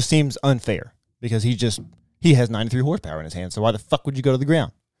 Like, it just seems unfair because he has 93 horsepower in his hand. So why the fuck would you go to the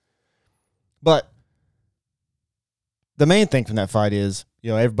ground? But the main thing from that fight is,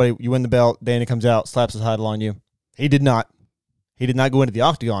 everybody, you win the belt, Dana comes out, slaps his title on you. He did not. He did not go into the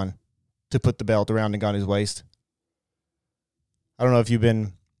octagon to put the belt around Ngannou's waist. I don't know if you've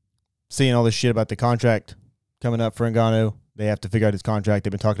been seeing all this shit about the contract coming up for Ngannou. They have to figure out his contract.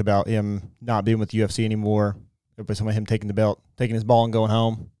 They've been talking about him not being with the UFC anymore. Everybody's talking about him taking the belt, taking his ball and going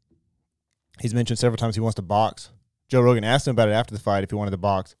home. He's mentioned several times he wants to box. Joe Rogan asked him about it after the fight if he wanted to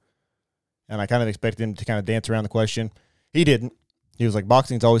box. And I kind of expected him to kind of dance around the question. He didn't. He was like,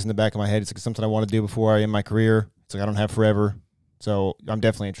 boxing's always in the back of my head. It's like something I want to do before I end my career. It's like I don't have forever. So I'm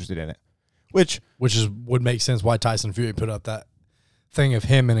definitely interested in it. Which would make sense why Tyson Fury put up that thing of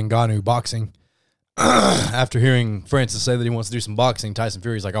him and Ngannou boxing. After hearing Francis say that he wants to do some boxing, Tyson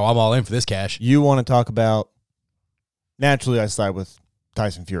Fury's like, oh, I'm all in for this cash. you want to talk about, naturally I side with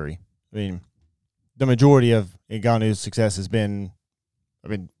Tyson Fury. I mean, the majority of Ngannou's success has been,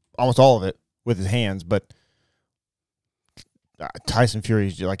 almost all of it with his hands, but Tyson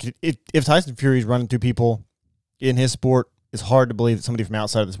Fury's like, if Tyson Fury's running through people in his sport, it's hard to believe that somebody from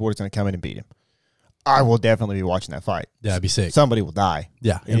outside of the sport is going to come in and beat him. I will definitely be watching that fight. Yeah, it'd be sick. Somebody will die.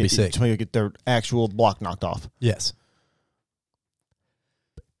 Yeah, it'd be sick. Somebody will get their actual block knocked off. Yes.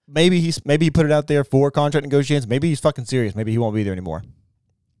 Maybe he put it out there for contract negotiations. Maybe he's fucking serious. Maybe he won't be there anymore.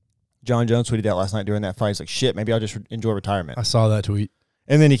 John Jones tweeted out last night during that fight. He's like, shit, maybe I'll just enjoy retirement. I saw that tweet.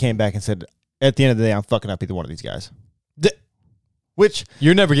 And then he came back and said, at the end of the day, I'm fucking up either one of these guys. Which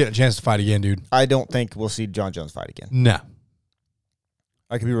You're never getting a chance to fight again, dude. I don't think we'll see John Jones fight again. No.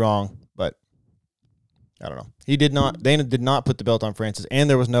 I could be wrong, but I don't know. Dana did not put the belt on Francis, and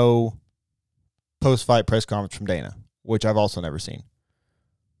there was no post-fight press conference from Dana, which I've also never seen.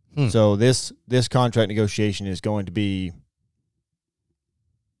 So this contract negotiation is going to be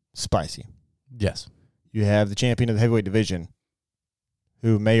spicy. Yes. You have the champion of the heavyweight division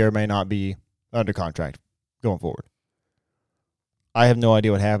who may or may not be under contract going forward. I have no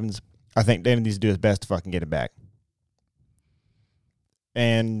idea what happens. I think Dana needs to do his best to fucking get it back.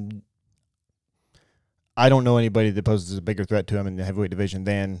 And I don't know anybody that poses a bigger threat to him in the heavyweight division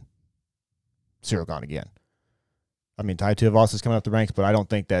than Cyril Gane again. I mean, Tai Tuivasa is coming up the ranks, but I don't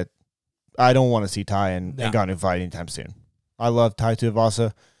think that – I don't want to see Tai and Ngannou fight anytime soon. I love Tai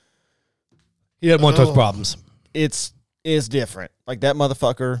Tuivasa. He had one of those problems. It's different. Like that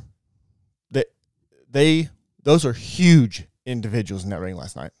motherfucker, those are huge individuals in that ring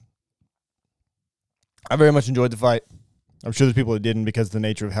last night. I very much enjoyed the fight. I'm sure there's people that didn't because of the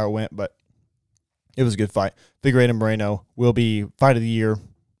nature of how it went, but it was a good fight. Figueiredo Moreno will be fight of the year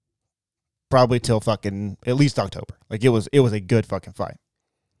probably till fucking at least October. Like it was a good fucking fight.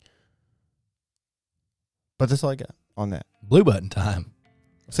 But that's all I got on that. Blue button time.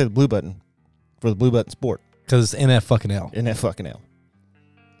 I'll say the blue button for the blue button sport. Because it's NFL. NFL.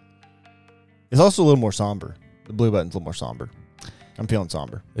 It's also a little more somber. The blue button's a little more somber. I'm feeling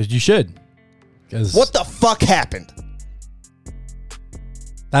somber. You should. What the fuck happened?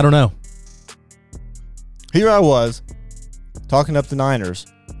 I don't know. Here I was talking up the Niners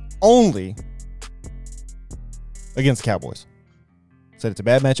only against the Cowboys. Said it's a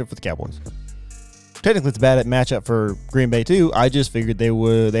bad matchup for the Cowboys. Technically, it's a bad matchup for Green Bay too. I just figured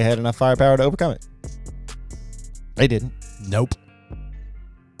they had enough firepower to overcome it. They didn't. Nope.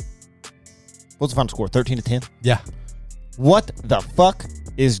 What's the final score? 13-10? Yeah. What the fuck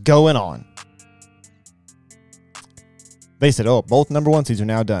is going on? They said, oh, both number one seeds are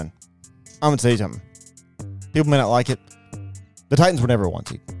now done. I'm going to say something. People may not like it. The Titans were never a one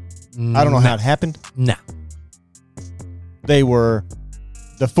seed. I don't know how it happened. No. They were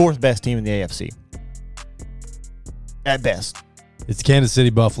the fourth best team in the AFC. At best. It's Kansas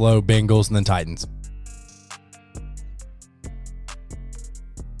City, Buffalo, Bengals, and then Titans.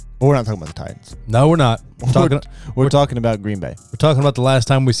 But we're not talking about the Titans. No, we're not. We're talking about Green Bay. We're talking about the last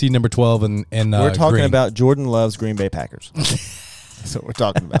time we see number 12 and we're talking Green. about Jordan Love's Green Bay Packers. That's what we're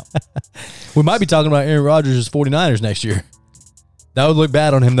talking about. We might be talking about Aaron Rodgers' 49ers next year. That would look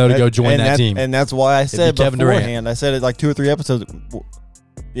bad on him, though, to go join that team. And that's why I said Kevin beforehand, Durant. I said it like 2 or 3 episodes.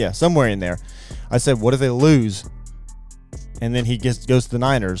 Yeah, somewhere in there. I said, what if they lose and then he goes to the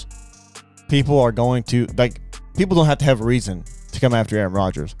Niners? People are going to, people don't have to have a reason to come after Aaron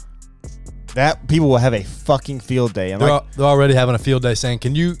Rodgers. That people will have a fucking field day. And they're already having a field day saying,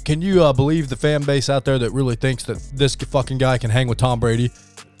 can you believe the fan base out there that really thinks that this fucking guy can hang with Tom Brady?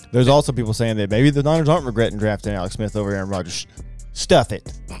 There's also people saying that maybe the Niners aren't regretting drafting Alex Smith over Aaron Rodgers. Stuff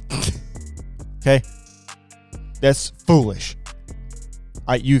it. Okay? That's foolish.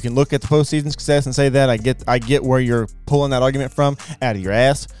 You can look at the postseason success and say that. I get where you're pulling that argument from out of your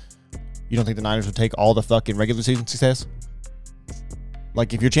ass. You don't think the Niners would take all the fucking regular season success?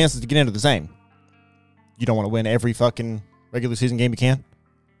 Like, if your chances to get into the same, you don't want to win every fucking regular season game you can?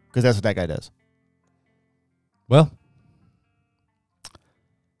 Because that's what that guy does. Well,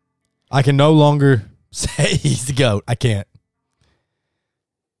 I can no longer say he's the GOAT. I can't.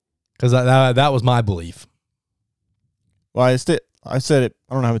 Because that was my belief. Well, I said it.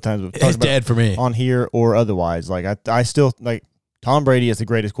 I don't know how many times we've talked It's about dead for me. on here or otherwise. Like I still like Tom Brady is the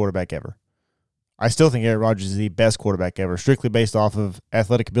greatest quarterback ever. I still think Aaron Rodgers is the best quarterback ever, strictly based off of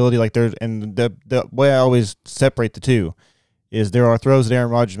athletic ability. Like and the way I always separate the two is there are throws that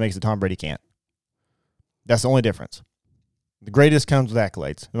Aaron Rodgers makes that Tom Brady can't. That's the only difference. The greatest comes with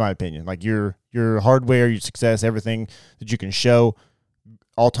accolades, in my opinion. Like your hardware, your success, everything that you can show,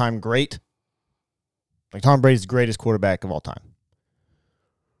 all time great. Like Tom Brady's the greatest quarterback of all time.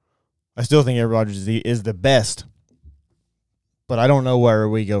 I still think Aaron Rodgers is the best, but I don't know where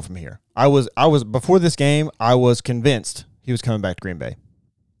we go from here. I was before this game, I was convinced he was coming back to Green Bay.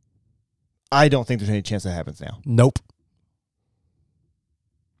 I don't think there's any chance that happens now. Nope.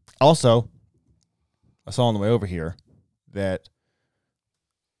 Also, I saw on the way over here that,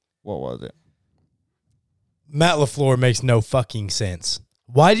 what was it? Matt LaFleur makes no fucking sense.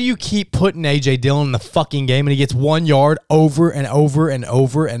 Why do you keep putting A.J. Dillon in the fucking game and he gets 1 yard over and over and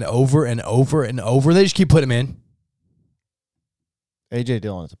over and over and over and over? They just keep putting him in. A.J.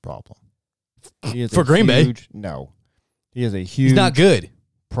 Dillon is a problem. He is For Green Bay? No. He is a huge He's not good.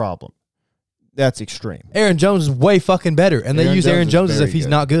 problem. That's extreme. Aaron Jones is way fucking better, and they use Aaron Jones as if he's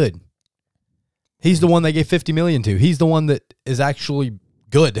not good. He's the one they gave $50 million to. He's the one that is actually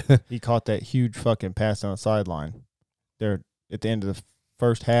good. He caught that huge fucking pass down the sideline there at the end of the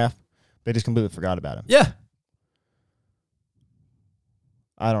first half. They just completely forgot about him. Yeah.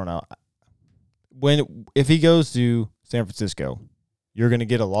 I don't know. If he goes to San Francisco, you're going to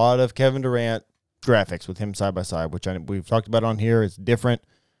get a lot of Kevin Durant graphics with him side by side, which we've talked about on here. It's different,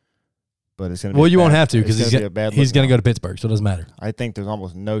 but it's going to be you won't have to because he's going to go to Pittsburgh, so it doesn't matter. I think there's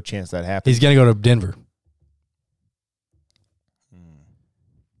almost no chance that happens. He's going to go to Denver.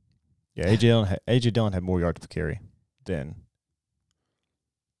 Yeah, A.J. Dillon had more yards per carry than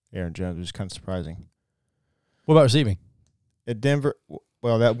Aaron Jones, which is kind of surprising. What about receiving? At Denver,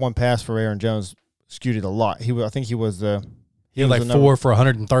 well, that one pass for Aaron Jones skewed it a lot. I think he was He had like 4 for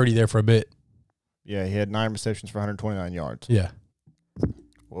 130 there for a bit. Yeah, he had 9 receptions for 129 yards. Yeah.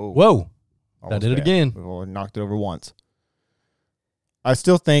 Whoa. That did it again. Well, knocked it over once. I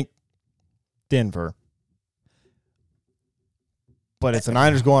still think Denver, but it's the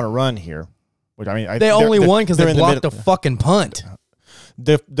Niners go on a run here. Which I mean, they only won because they blocked a fucking punt.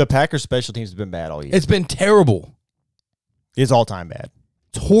 The Packers' special teams have been bad all year. It's been terrible. It's all time bad.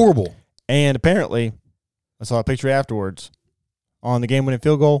 It's horrible. And apparently, I saw a picture afterwards on the game-winning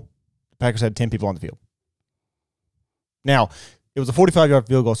field goal. The Packers had 10 people on the field. Now, it was a 45-yard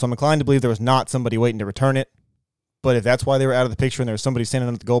field goal, so I'm inclined to believe there was not somebody waiting to return it. But if that's why they were out of the picture and there was somebody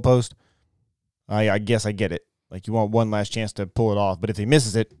standing at the goalpost, I guess I get it. Like, you want one last chance to pull it off. But if he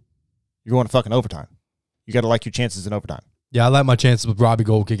misses it, you're going to fucking overtime. You got to like your chances in overtime. Yeah, I like my chances with Robbie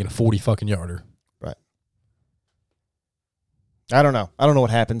Gould kicking a 40-fucking-yarder. Right. I don't know. I don't know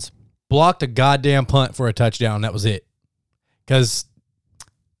what happens. Blocked a goddamn punt for a touchdown. That was it. Because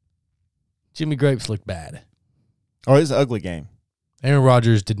Jimmy Grapes looked bad. Oh, it's an ugly game. Aaron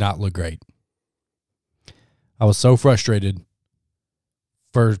Rodgers did not look great. I was so frustrated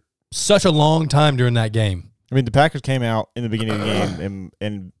for such a long time during that game. I mean, the Packers came out in the beginning of the game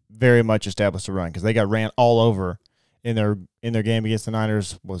and very much established a run because they got ran all over in their game against the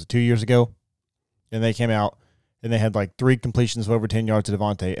Niners, was it 2 years ago? And they came out and they had like 3 completions of over 10 yards to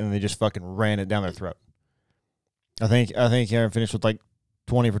Devontae, and they just fucking ran it down their throat. I think Aaron finished with like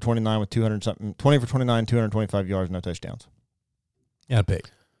 20 for 29 with 200-something, 20 for 29, 225 yards, no touchdowns. Yeah, a pick.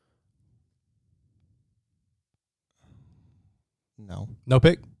 No. No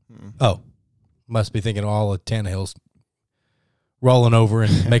pick? Mm-mm. Oh. Must be thinking all of Tannehill's rolling over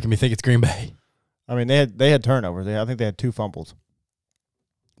and making me think it's Green Bay. I mean, they had turnovers. I think they had 2 fumbles.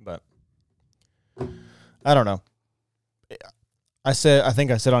 But I don't know. I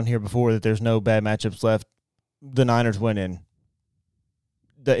think I said on here before that there's no bad matchups left. The Niners winning,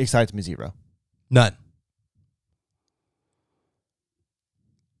 that excites me zero. None.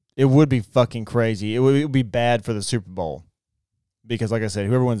 It would be fucking crazy. It would be bad for the Super Bowl. Because, like I said,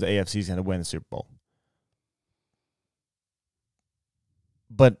 whoever wins the AFC is going to win the Super Bowl.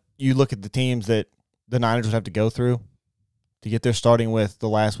 But you look at the teams that the Niners would have to go through to get there, starting with the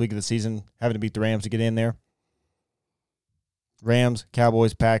last week of the season, having to beat the Rams to get in there. Rams,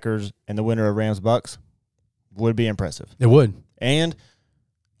 Cowboys, Packers, and the winner of Rams-Bucks would be impressive. It would. And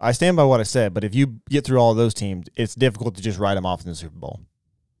I stand by what I said, but if you get through all of those teams, it's difficult to just write them off in the Super Bowl.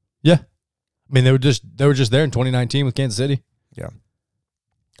 Yeah. I mean, they were just there in 2019 with Kansas City. Yeah.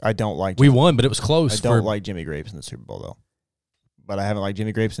 I don't like We won, but it was close. I don't like Jimmy Grapes in the Super Bowl, though. but I haven't liked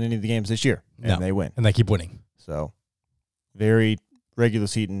Jimmy Grapes in any of the games this year, and No. they win. And they keep winning. So, very regular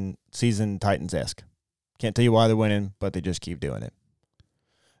season Titans-esque. Can't tell you why they're winning, but they just keep doing it.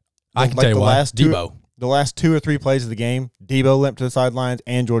 I can tell you why. Debo. The last 2 or 3 plays of the game, Debo limped to the sidelines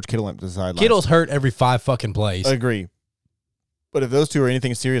and George Kittle limped to the sidelines. Kittle's hurt every 5 fucking plays. I agree. But if those two are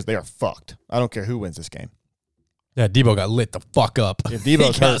anything serious, they are fucked. I don't care who wins this game. Yeah, Debo got lit the fuck up. If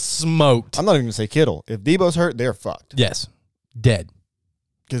Debo's he got hurt, smoked. I'm not even going to say Kittle. If Debo's hurt, they're fucked. Yes. Dead.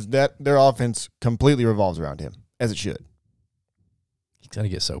 Because their offense completely revolves around him, as it should. He's going to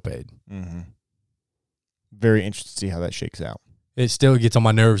get so paid. Mm-hmm. Very interested to see how that shakes out. It still gets on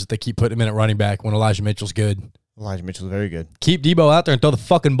my nerves that they keep putting him in at running back when Elijah Mitchell's good. Elijah Mitchell's very good. Keep Debo out there and throw the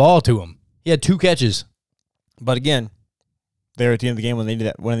fucking ball to him. He had 2 catches. But again, there at the end of the game when they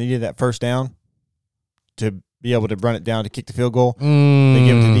needed that first down to be able to run it down to kick the field goal, they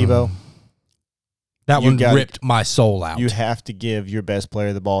give it to Debo. That one ripped my soul out. You have to give your best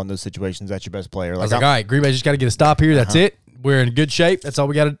player the ball in those situations. That's your best player. I was like, all right, Green Bay just got to get a stop here. That's it. We're in good shape. That's all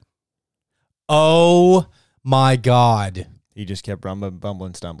we got to. Oh, my God. He just kept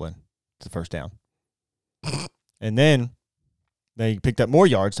bumbling, stumbling. It's the first down. And then they picked up more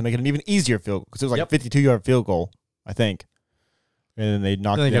yards to make it an even easier field goal because it was like a 52-yard field goal, I think. And then they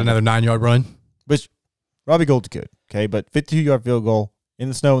knocked it They got down. another 9-yard run. Which Robbie Gould's good, okay? But 52-yard field goal in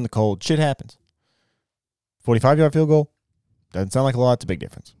the snow, in the cold, shit happens. 45-yard field goal, doesn't sound like a lot. It's a big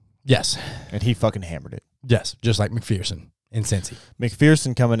difference. Yes. And he fucking hammered it. Yes, just like McPherson in Cincy.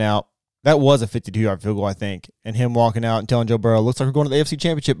 McPherson coming out, that was a 52-yard field goal, I think. And him walking out and telling Joe Burrow, looks like we're going to the AFC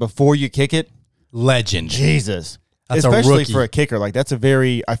Championship before you kick it. Legend. Jesus. That's especially a rookie. for a kicker. Like I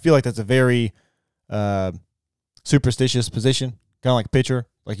feel like that's a very superstitious position, kind of like pitcher.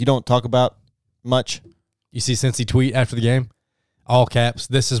 Like you don't talk about much. You see Cincy tweet after the game? All caps,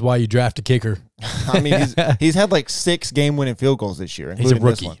 this is why you draft a kicker. I mean, he's had like 6 game-winning field goals this year, He's a including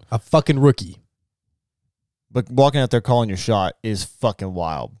this rookie. one. A fucking rookie. But walking out there calling your shot is fucking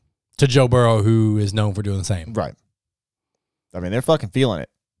wild. To Joe Burrow, who is known for doing the same. Right. I mean, they're fucking feeling it.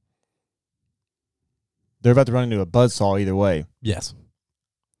 They're about to run into a buzzsaw either way, Yes.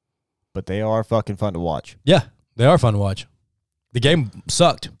 but they are fucking fun to watch. Yeah, they are fun to watch. The game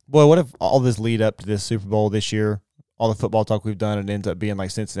sucked. Boy, what if all this lead up to this Super Bowl this year, all the football talk we've done, it ends up being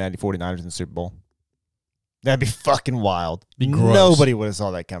like Cincinnati 49ers in the Super Bowl? That'd be fucking wild. Be gross. Nobody would have saw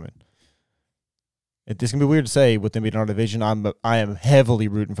that coming. It's gonna be weird to say with them being in our division. I am heavily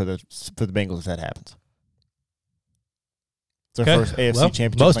rooting for the Bengals if that happens. It's their first AFC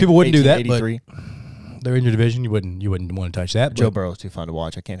championship. Most people wouldn't do that, but 1883. they're in your division. You wouldn't want to touch that. Joe but Burrow's too fun to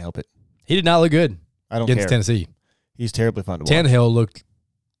watch. I can't help it. he did not look good I don't against care. Tennessee. He's terribly fun to watch. Tannehill looked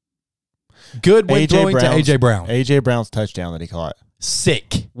good when throwing to A.J. Brown. A.J. Brown's touchdown that he caught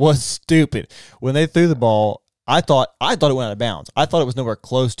Sick. was stupid. When they threw the ball, I thought it went out of bounds. I thought it was nowhere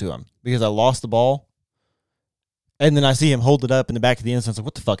close to him because I lost the ball. And then I see him hold it up in the back of the end zone. I was like,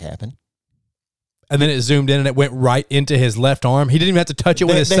 what the fuck happened? And then it zoomed in and it went right into his left arm. He didn't even have to touch it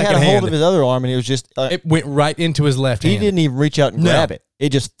with his They second had a hold hand. of his other arm, and it was just It went right into his left he hand. didn't even reach out and No. grab it. It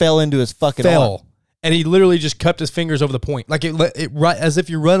just fell into his fucking Fell. arm. And he literally just cupped his fingers over the point. Like it right as if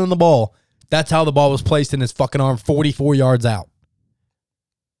you're running the ball. That's how the ball was placed in his fucking arm 44 yards out.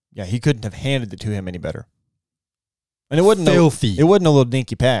 Yeah, he couldn't have handed it to him any better. And it wasn't Filthy. it wasn't a little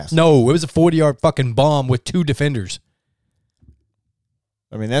dinky pass. No, it was a 40-yard fucking bomb with 2 defenders.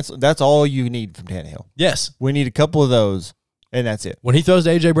 I mean, that's all you need from Tannehill. Yes. We need a couple of those, and that's it. When he throws to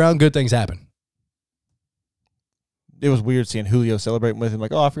A.J. Brown, good things happen. It was weird seeing Julio celebrating with him.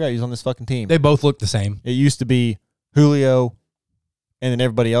 Like, oh, I forgot he's on this fucking team. They both look the same. It used to be Julio and then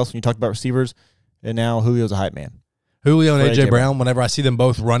everybody else when you talked about receivers, and now Julio's a hype man. Julio and For A.J. A.J. Brown, whenever I see them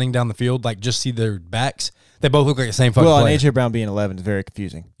both running down the field, like just see their backs, they both look like the same fucking Well, and player. A.J. Brown being 11 is very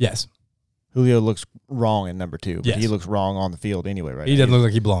confusing. Yes. Julio looks wrong in number 2, but Yes. he looks wrong on the field anyway, right? He doesn't look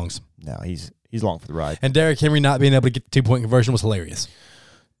like he belongs. No, he's long for the ride. And Derrick Henry not being able to get the 2-point conversion was hilarious.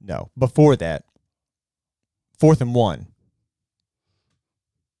 No. Before that, 4th and 1.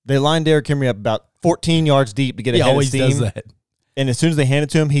 They lined Derrick Henry up about 14 yards deep to get He ahead of always steam. does that. And as soon as they handed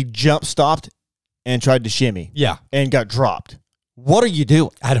it to him, he stopped and tried to shimmy Yeah. and got dropped. What are you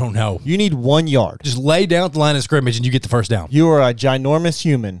doing? I don't know. You need 1 yard. Just lay down at the line of scrimmage and you get the first down. You are a ginormous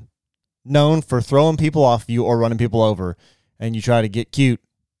human known for throwing people off you or running people over, and you try to get cute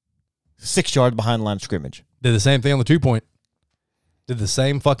 6 yards behind the line of scrimmage. Did the same thing on the 2-point. Did the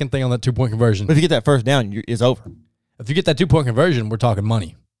same fucking thing on that 2-point conversion. But if you get that first down, it's over. If you get that 2-point conversion, we're talking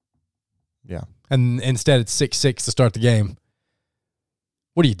money. Yeah. And instead it's 6-6 to start the game.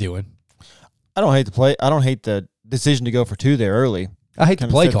 What are you doing? I don't hate the play. I don't hate the decision to go for 2 there early. I hate the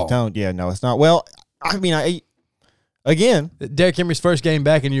Kinda play set the call. tone. Yeah, no, it's not. Well, I mean, Again, Derrick Henry's first game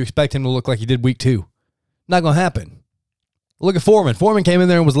back, and you expect him to look like he did week 2. Not going to happen. Look at Foreman. Foreman came in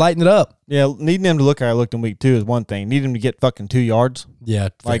there and was lighting it up. yeah, needing him to look how I looked in week 2 is one thing. Needing him to get fucking 2 yards. Yeah,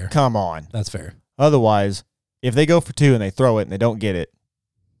 fair. Like, come on. That's fair. Otherwise, if they go for 2 and they throw it and they don't get it,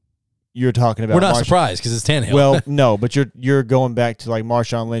 you're talking about We're not surprised because it's Tannehill. Well, no, but you're going back to like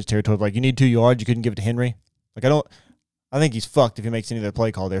Marshawn Lynch territory. Like, you need 2 yards, you couldn't give it to Henry. Like, I think he's fucked if he makes any of the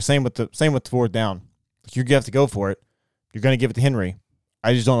play call there. Same with the 4th down. Like, you have to go for it. You're going to give it to Henry.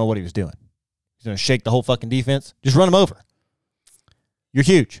 I just don't know what he was doing. He's going to shake the whole fucking defense. Just run him over. You're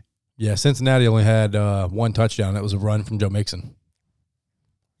huge. Yeah, Cincinnati only had 1 touchdown. That was a run from Joe Mixon.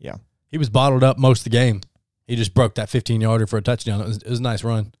 Yeah. He was bottled up most of the game. He just broke that 15-yarder for a touchdown. It was a nice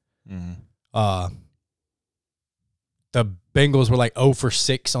run. Mm-hmm. The Bengals were like 0 for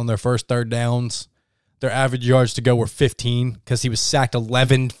 6 on their first 3rd downs. Their average yards to go were 15 because he was sacked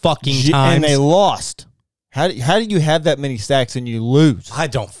 11 fucking times. And they lost. How do you have that many sacks and you lose? I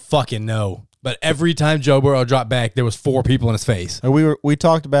don't fucking know. But every time Joe Burrow dropped back, there was 4 people in his face. We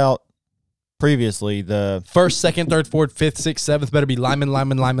talked about previously the 1st, 2nd, 3rd, 4th, 5th, 6th, 7th better be lineman.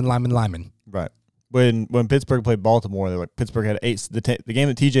 Right. When Pittsburgh played Baltimore, they're like Pittsburgh had 8. The game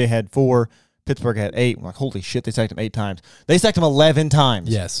that TJ had 4, Pittsburgh had 8. I'm like, holy shit, they sacked him 8 times. They sacked him 11 times.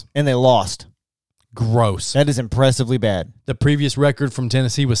 Yes. And they lost. Gross. That is impressively bad. The previous record from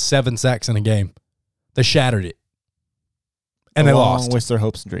Tennessee was 7 sacks in a game. They shattered it. And they lost. Along with their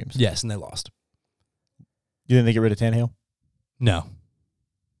hopes and dreams. Yes, and they lost. You think they get rid of Tannehill? No.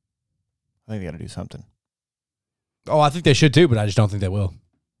 I think they got to do something. Oh, I think they should too, but I just don't think they will.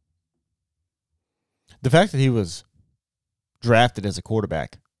 The fact that he was drafted as a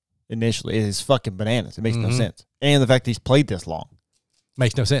quarterback initially is fucking bananas. It makes no sense. And the fact that he's played this long.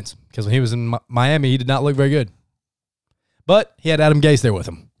 Makes no sense because when he was in Miami, he did not look very good. But he had Adam Gase there with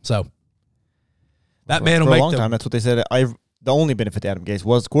him. So that man will for make a long time. That's what they said. The only benefit to Adam Gase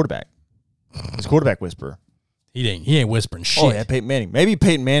was quarterback. His quarterback whisperer. He ain't whispering shit. Oh, yeah, Peyton Manning. Maybe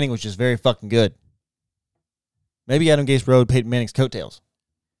Peyton Manning was just very fucking good. Maybe Adam Gase rode Peyton Manning's coattails.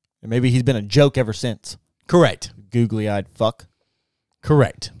 And maybe he's been a joke ever since. Correct. Googly-eyed fuck.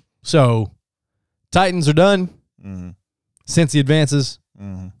 Correct. So Titans are done. Mm-hmm. Cincy advances.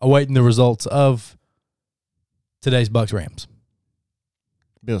 Mm-hmm. Awaiting the results of today's Bucks-Rams.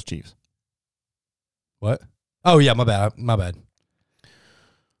 Bills Chiefs. What? Oh, yeah, my bad. My bad.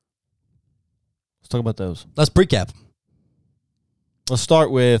 Let's talk about those. Let's recap. Let's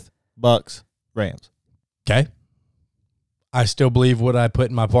start with Bucks, Rams. Okay. I still believe what I put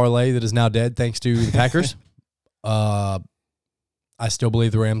in my parlay that is now dead thanks to the Packers. I still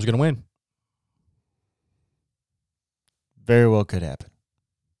believe the Rams are going to win. Very well could happen.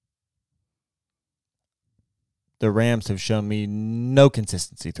 The Rams have shown me no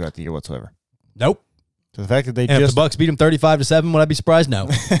consistency throughout the year whatsoever. Nope. So the fact that they And if the Bucks beat them 35-7, would I be surprised? No.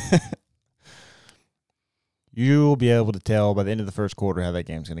 You will be able to tell by the end of the first quarter how that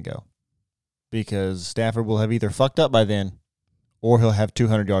game's going to go. Because Stafford will have either fucked up by then or he'll have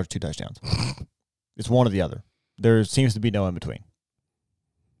 200 yards, 2 touchdowns. It's one or the other. There seems to be no in between.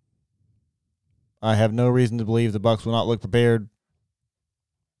 I have no reason to believe the Bucks will not look prepared.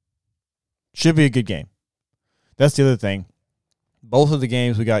 Should be a good game. That's the other thing. Both of the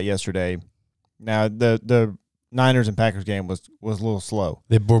games we got yesterday. Now, the Niners and Packers game was a little slow.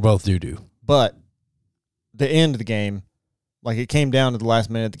 They were both doo-doo. But the end of the game, like it came down to the last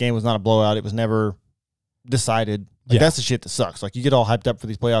minute. The game was not a blowout. It was never decided. Like, that's the shit that sucks. Like, you get all hyped up for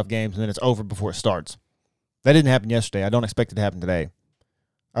these playoff games, and then it's over before it starts. That didn't happen yesterday. I don't expect it to happen today.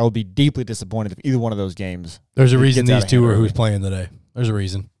 I will be deeply disappointed if either one of those games. There's a reason these two are who's playing today. There's a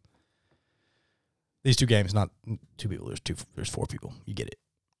reason. These 2 games, not 2 people. There's 4 people. You get it.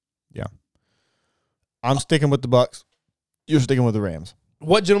 Yeah. I'm sticking with the Bucks. You're sticking with the Rams.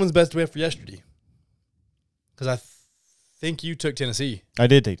 What gentleman's best do we have for yesterday? Because I think you took Tennessee. I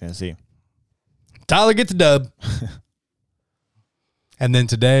did take Tennessee. Tyler gets a dub. And then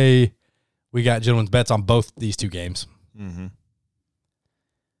today, we got gentleman's bets on both these 2 games. Mm-hmm.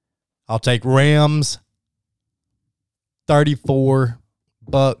 I'll take Rams 34,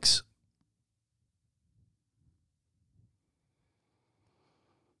 Bucks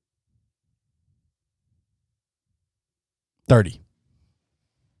 30.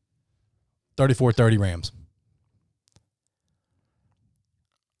 34-30 Rams.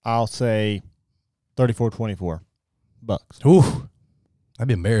 I'll say 34-24 Bucks. Ooh, that'd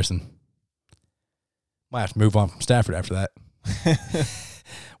be embarrassing. Might have to move on from Stafford after that.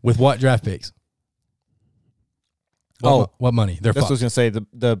 With what draft picks? What money? They're that's fucked. what I was going to say.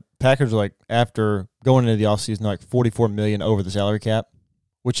 The Packers are like, after going into the offseason, like $44 million over the salary cap,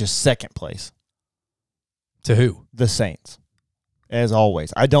 which is second place. To who? The Saints. As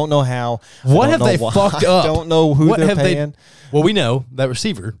always. I don't know how. What have they fucked up? I don't know who they're paying. Well, we know that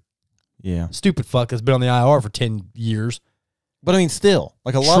receiver. Yeah. Stupid fuck has been on the IR for 10 years. But I mean, still,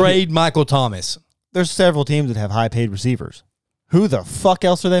 like a lot Trade Michael Thomas. There's several teams that have high paid receivers. Who the fuck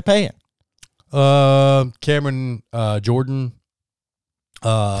else are they paying? Cameron Jordan.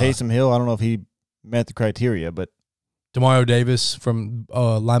 Taysom Hill, I don't know if he met the criteria, but Demario Davis from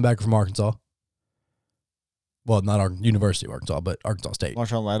linebacker from Arkansas. Well, not our University of Arkansas, but Arkansas State.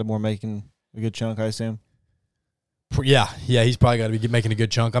 Marshawn Lattimore making a good chunk, I assume. Yeah, he's probably got to be making a good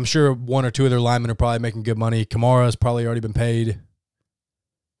chunk. I'm sure one or two of their linemen are probably making good money. Kamara's probably already been paid.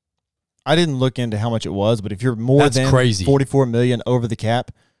 I didn't look into how much it was, but if you're more That's than crazy. $44 million over the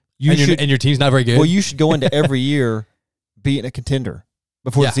cap, and your team's not very good. Well, you should go into every year being a contender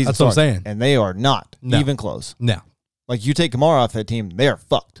before the season that's starts. what I'm saying. And they are not even close. No. Like, you take Kamara off that team, they are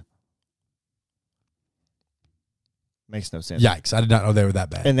fucked. Makes no sense. Yikes! I did not know they were that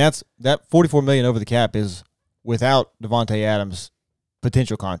bad. And that $44 million over the cap is without Devontae Adams'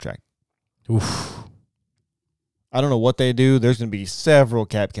 potential contract. Oof. I don't know what they do. There's going to be several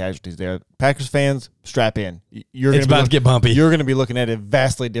cap casualties there. Packers fans, strap in. It's about to get bumpy. You're going to be looking at a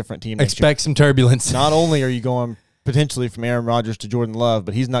vastly different team next year. Expect some turbulence. Not only are you going potentially from Aaron Rodgers to Jordan Love,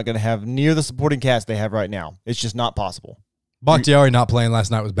 but he's not going to have near the supporting cast they have right now. It's just not possible. Bakhtiari not playing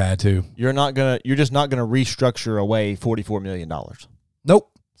last night was bad too. You're just not gonna restructure away $44 million.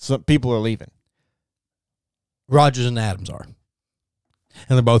 Nope. Some people are leaving. Rodgers and Adams are.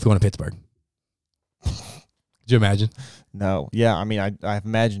 And they're both going to Pittsburgh. Could you imagine? No. Yeah, I mean, I've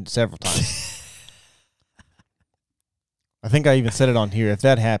imagined several times. I think I even said it on here. If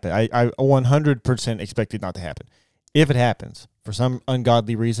that happened, I 100% expect it not to happen. If it happens, for some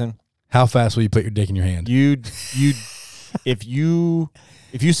ungodly reason. How fast will you put your dick in your hand? If you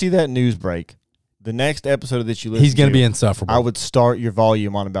see that news break, the next episode of this you listen to, he's going to be insufferable. I would start your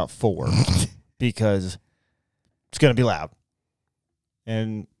volume on about 4 because it's going to be loud.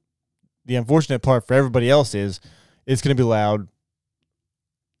 And the unfortunate part for everybody else is it's going to be loud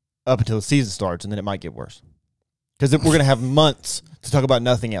up until the season starts, and then it might get worse. Because we're going to have months to talk about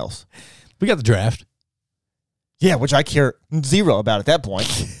nothing else. We got the draft. Yeah, which I care zero about at that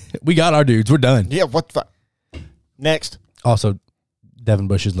point. We got our dudes. We're done. Yeah, what the fuck? Next. Also, Devin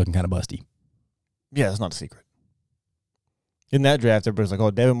Bush is looking kind of busty. Yeah, that's not a secret. In that draft, everybody's like, oh,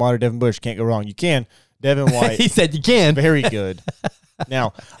 Devin White or Devin Bush, can't go wrong. You can. Devin White. He said you can. Very good.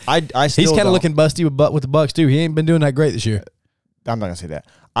 Now, I still he's kind of looking busty with the Bucks, too. He ain't been doing that great this year. I'm not going to say that.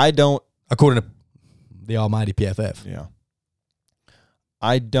 I don't. According to the almighty PFF. Yeah.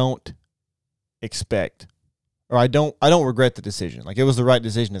 I don't expect, or I don't regret the decision. Like, it was the right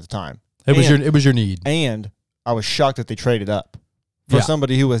decision at the time. It was your need. And I was shocked that they traded up for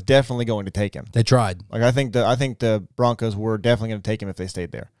somebody who was definitely going to take him. They tried. Like, I think the Broncos were definitely going to take him if they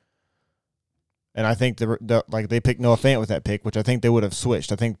stayed there. And I think they picked Noah Fant with that pick, which I think they would have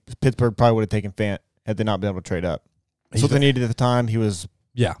switched. I think Pittsburgh probably would have taken Fant had they not been able to trade up. That's what they needed at the time. He was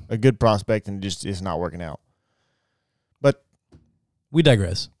a good prospect, and just is not working out. But we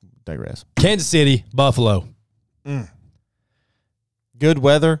digress. Kansas City, Buffalo. Good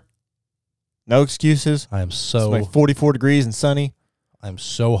weather. No excuses. I am It's like 44 degrees and sunny. I'm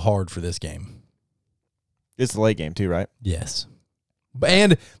so hard for this game. It's the late game too, right? Yes.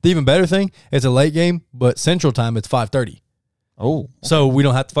 And the even better thing, it's a late game, but Central Time, it's 5:30. Oh. Okay. So we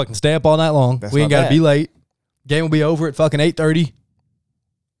don't have to fucking stay up all night long. We ain't got to be late. Game will be over at fucking 8:30.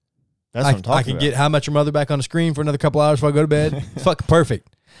 That's what I'm talking about. I can get How I Met Your Mother back on the screen for another couple hours before I go to bed. Fucking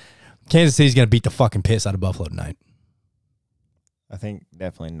perfect. Kansas City's going to beat the fucking piss out of Buffalo tonight. I think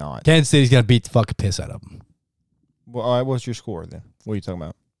definitely not. Kansas City's going to beat the fucking piss out of them. Well, all right, what's your score then? What are you talking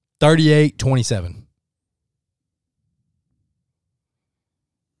about? 38-27.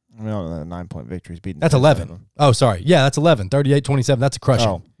 I mean, a 9-point victory is beating. That's 11. Oh, sorry. Yeah, that's 11. 38-27. That's a crushing.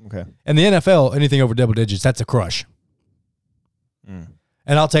 Oh, okay. In the NFL, anything over double digits, that's a crush.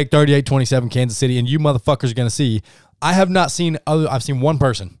 And I'll take 38-27 Kansas City, and you motherfuckers are going to see. I've seen one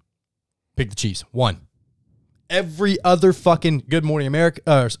person pick the Chiefs. One. Every other fucking Good Morning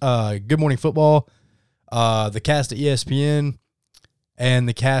America, Good Morning Football, the cast of ESPN, and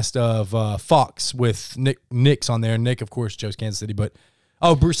the cast of Fox with Nick's on there. Nick, of course, chose Kansas City, but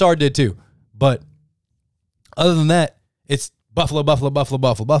Broussard did too. But other than that, it's Buffalo, Buffalo, Buffalo,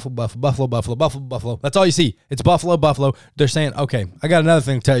 Buffalo, Buffalo, Buffalo, Buffalo, Buffalo, Buffalo, Buffalo. That's all you see. It's Buffalo, Buffalo. They're saying, okay, I got another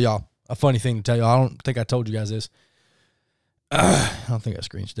thing to tell y'all. A funny thing to tell y'all. I don't think I told you guys this. I don't think I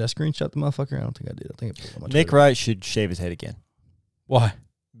screenshot. Did I screenshot the motherfucker? I don't think I did. I think I put it on my Nick Twitter. Wright should shave his head again. Why?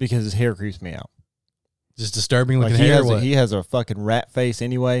 Because his hair creeps me out. Just disturbing looking Like hair. he has a fucking rat face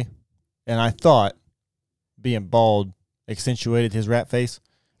anyway. And I thought being bald accentuated his rat face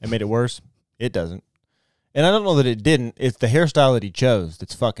and made it worse. It doesn't. And I don't know that it didn't. It's the hairstyle that he chose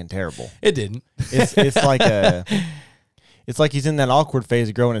that's fucking terrible. It didn't. It's like it's like he's in that awkward phase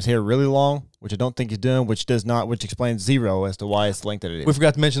of growing his hair really long, which I don't think he's doing, which explains zero as to why it's the length that it is. We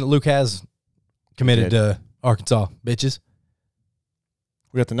forgot to mention that Luke has committed to Arkansas, bitches.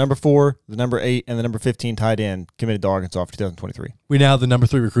 We got the number 4, the number 8, and the number 15 tight end committed to Arkansas for 2023. We now have the number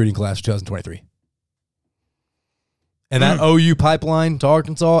 3 recruiting class for 2023. And that OU pipeline to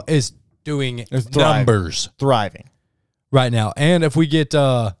Arkansas is doing numbers. Thriving. Right now. And if we get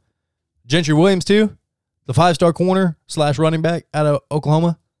Gentry Williams too, the 5-star corner / running back out of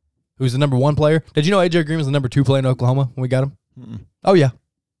Oklahoma, who's the number 1 player. Did you know AJ Green was the number 2 player in Oklahoma when we got him? Mm-mm. Oh, yeah.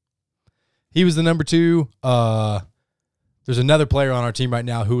 He was the number 2. There's another player on our team right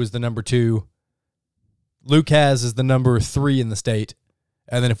now who is the number 2. Luke Has is the number 3 in the state.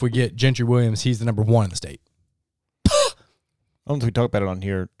 And then if we get Gentry Williams, he's the number 1 in the state. I don't think we talked about it on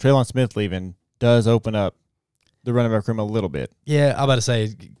here. Traylon Smith leaving does open up the running back room a little bit. Yeah, I'm about to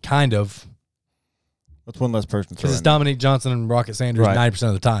say kind of. That's one less person. Because it's Dominique Johnson and Rocket Sanders 90%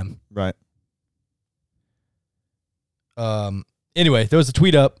 of the time. Right. Anyway, there was a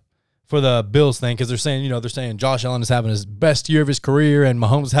tweet up for the Bills thing because they're saying Josh Allen is having his best year of his career and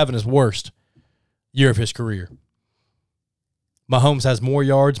Mahomes is having his worst year of his career. Mahomes has more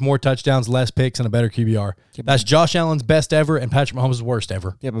yards, more touchdowns, less picks, and a better QBR. That's Josh Allen's best ever and Patrick Mahomes' worst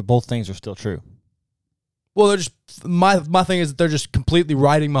ever. Yeah, but both things are still true. Well, they're just my thing is that they're just completely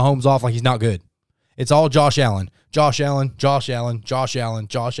writing Mahomes off like he's not good. It's all Josh Allen. Josh Allen, Josh Allen, Josh Allen,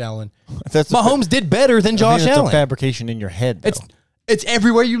 Josh Allen. Mahomes did better than Josh Allen. It's a fabrication in your head, though. It's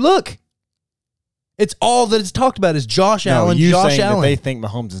everywhere you look. It's all that it's talked about is Josh Allen, Josh saying Allen. That they think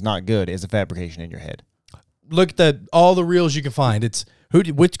Mahomes is not good is a fabrication in your head. Look at all the reels you can find. It's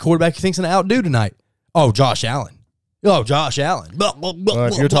which quarterback you think's going to outdo tonight? Oh, Josh Allen. Oh, Josh Allen.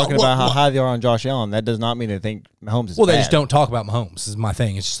 If you're talking about how high they are on Josh Allen, that does not mean they think Mahomes is Well, they bad. just don't talk about Mahomes is my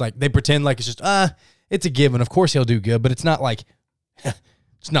thing. It's just like they pretend like it's just, it's a given. Of course he'll do good, but it's not like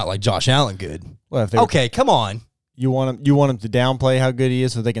Josh Allen good. Well, okay, come on. You want him to downplay how good he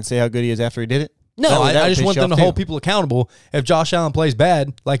is so they can say how good he is after he did it? No, I just want them to hold people accountable. If Josh Allen plays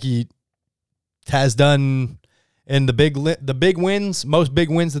bad, like he has done in the big wins, most big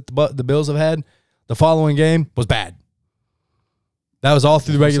wins that the Bills have had, the following game was bad. That was all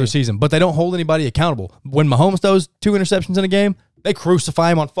through the regular season. But they don't hold anybody accountable. When Mahomes throws 2 interceptions in a game, they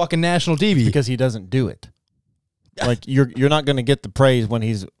crucify him on fucking national TV. Because he doesn't do it. Like you're not going to get the praise when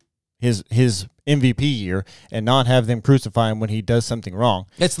he's his MVP year and not have them crucify him when he does something wrong.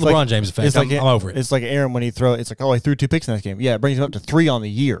 It's the LeBron James effect. I'm over it. It's like Aaron when he he threw 2 picks in that game. Yeah, it brings him up to 3 on the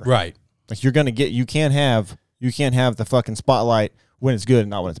year. Right. Like you can't have the fucking spotlight when it's good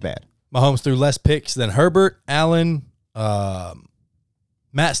and not when it's bad. Mahomes threw less picks than Herbert, Allen,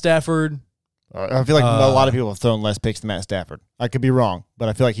 Matt Stafford. I feel like a lot of people have thrown less picks than Matt Stafford. I could be wrong, but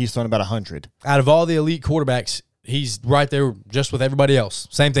I feel like he's thrown about 100. Out of all the elite quarterbacks, he's right there just with everybody else.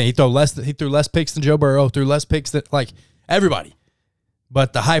 Same thing. He threw less picks than Joe Burrow, threw less picks than like everybody.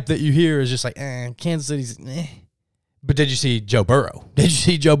 But the hype that you hear is just like, Kansas City's But did you see Joe Burrow? Did you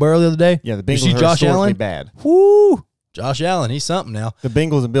see Joe Burrow the other day? Yeah, the Bengals are historically bad. Woo! Josh Allen, he's something now. The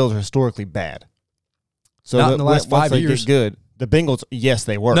Bengals and Bills are historically bad. So not in the last 5 years. Once they get good, the Bengals, yes,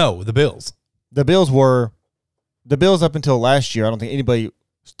 they were. No, the Bills. The Bills up until last year. I don't think anybody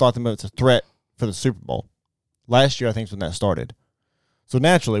thought them as a threat for the Super Bowl. Last year, I think, is when that started. So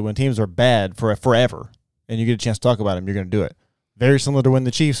naturally, when teams are bad for forever and you get a chance to talk about them, you're going to do it. Very similar to when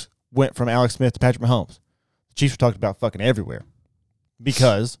the Chiefs went from Alex Smith to Patrick Mahomes. The Chiefs were talked about fucking everywhere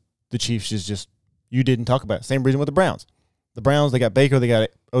because the Chiefs is just, you didn't talk about it. Same reason with the Browns. The Browns, they got Baker, they got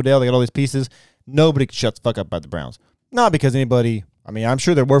Odell, they got all these pieces. Nobody could shut the fuck up about the Browns. Not because anybody, I'm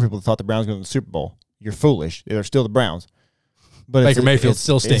sure there were people that thought the Browns were going to the Super Bowl. You're foolish. They're still the Browns. But Baker Mayfield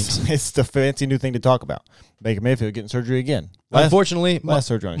still stinks. It's the fancy new thing to talk about. Baker Mayfield getting surgery again. Unfortunately,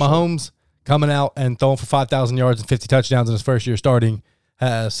 surgery on Mahomes coming out and throwing for 5,000 yards and 50 touchdowns in his first year starting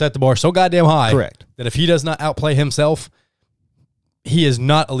has set the bar so goddamn high. Correct. That if he does not outplay himself, he is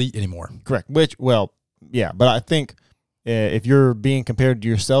not elite anymore. Correct. Which, well, yeah, but I think if you're being compared to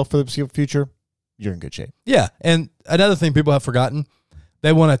yourself for the future, you're in good shape. Yeah, and another thing people have forgotten,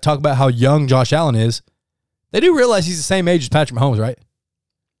 they want to talk about how young Josh Allen is. They do realize he's the same age as Patrick Mahomes, right?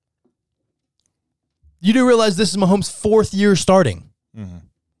 You do realize this is Mahomes' 4th year starting. Mm-hmm.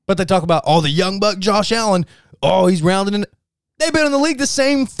 But they talk about, the young buck Josh Allen. Oh, he's rounded in. They've been in the league the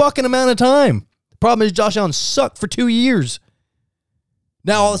same fucking amount of time. The problem is Josh Allen sucked for 2 years.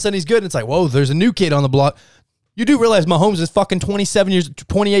 Now all of a sudden he's good. And it's like, whoa, there's a new kid on the block. You do realize Mahomes is fucking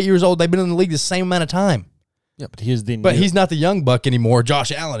 28 years old. They've been in the league the same amount of time. Yeah, but he's he's not the young buck anymore.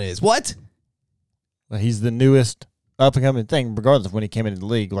 Josh Allen is. What? He's the newest up-and-coming thing, regardless of when he came into the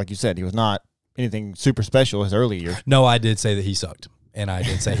league. Like you said, he was not anything super special his early years. No, I did say that he sucked, and I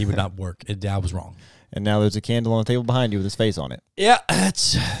did say he would not work. I was wrong. And now there's a candle on the table behind you with his face on it. Yeah,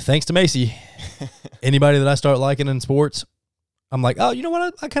 that's thanks to Macy. Anybody that I start liking in sports, I'm like, oh, you know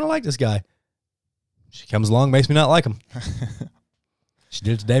what? I kind of like this guy. She comes along, makes me not like him. She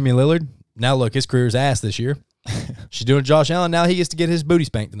did it to Damian Lillard. Now look, his career's ass this year. She's doing Josh Allen. Now he gets to get his booty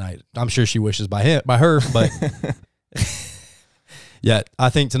spanked tonight. I'm sure she wishes by her, but yeah, I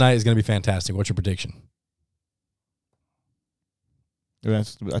think tonight is going to be fantastic. What's your prediction? I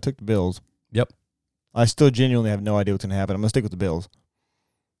took the Bills. Yep. I still genuinely have no idea what's going to happen. I'm going to stick with the Bills.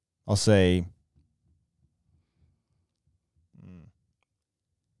 I'll say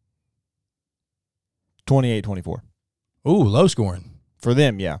 28-24. Ooh, low scoring. For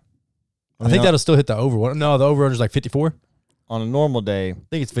them, yeah. I think that'll still hit the over. No, the over-under is like 54. On a normal day, I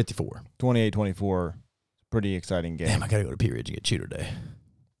think it's 54. 28-24. Pretty exciting game. Damn, I got to go to Pea Ridge and get Cheater Day.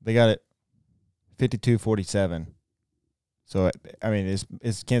 They got it 52-47. So, I mean,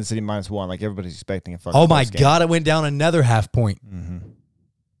 it's Kansas City -1. Like, everybody's expecting a fucking Oh, my close game. God, it went down another half point. Mm-hmm.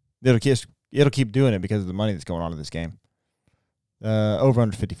 It'll keep doing it because of the money that's going on in this game. Over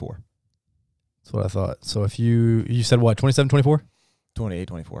under 54. That's what I thought. So if you said what, 27-24?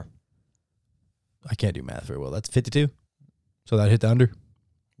 28-24. I can't do math very well. That's 52. So that hit the under?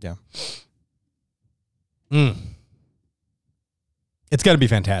 Yeah. It's going to be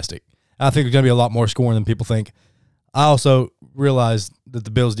fantastic. I think there's going to be a lot more scoring than people think. I also realize that the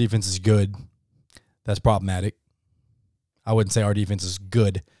Bills' defense is good. That's problematic. I wouldn't say our defense is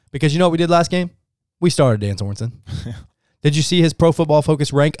good. Because you know what we did last game? We started Dan Sorensen. Did you see his Pro Football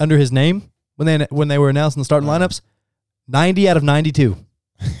Focus rank under his name when they were announcing the starting lineups? 90 out of 92.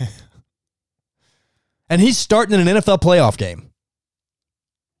 And he's starting in an NFL playoff game.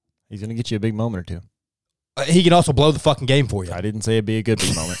 He's going to get you a big moment or two. He can also blow the fucking game for you. I didn't say it'd be a good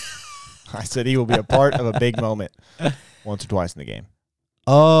big moment. I said he will be a part of a big moment once or twice in the game.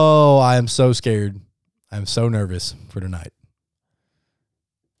 Oh, I am so scared. I'm so nervous for tonight.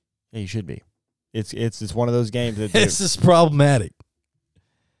 Yeah, you should be. It's one of those games that This is problematic.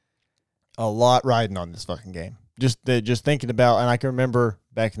 a lot riding on this fucking game. Just thinking about, and I can remember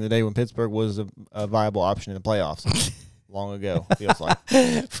back in the day when Pittsburgh was a viable option in the playoffs. Long ago, feels like.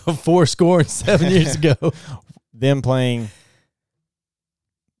 7 years ago. Them playing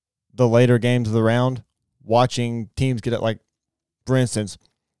the later games of the round, watching teams get it, like, for instance,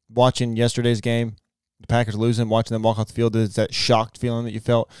 watching yesterday's game, the Packers losing, watching them walk off the field, is that shocked feeling that you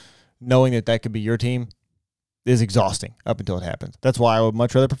felt, knowing that could be your team, is exhausting up until it happens. That's why I would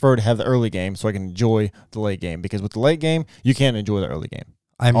much rather prefer to have the early game so I can enjoy the late game, because with the late game, you can't enjoy the early game.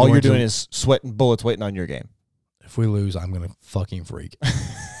 All you're doing is sweating bullets waiting on your game. If we lose, I'm going to fucking freak.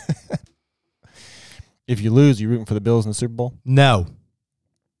 If you lose, you rooting for the Bills in the Super Bowl? No.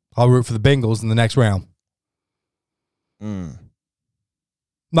 I'll root for the Bengals in the next round. I'm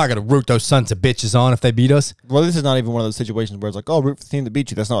not going to root those sons of bitches on if they beat us. Well, this is not even one of those situations where it's like, oh, root for the team that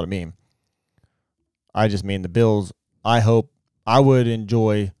beat you. That's not what I mean. I just mean the Bills. I hope I would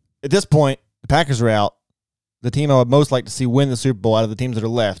enjoy. At this point, the Packers are out. The team I would most like to see win the Super Bowl out of the teams that are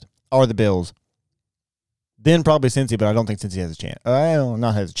left are the Bills. Then probably Cincy, but I don't think Cincy has a chance.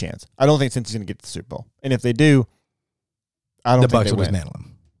 Not has a chance. I don't think Cincy's going to get to the Super Bowl. And if they do, I don't think Bucks they will win. dismantle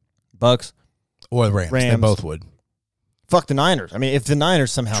them. Bucks. Or the Rams. They both would. Fuck the Niners. I mean, if the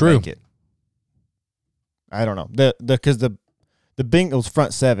Niners somehow make it. I don't know. Because the Bengals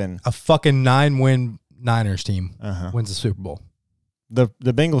front seven. A fucking 9-win Niners team wins the Super Bowl. The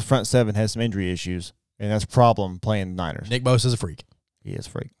Bengals front seven has some injury issues, and that's a problem playing the Niners. Nick Bosa's a freak. He is a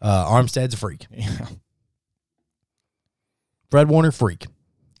freak. Armstead's a freak. Yeah. Fred Warner, freak.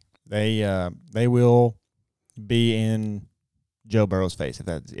 They will be in Joe Burrow's face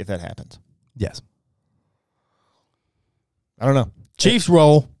if that happens. Yes. I don't know. Chiefs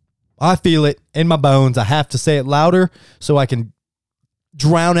roll. I feel it in my bones. I have to say it louder so I can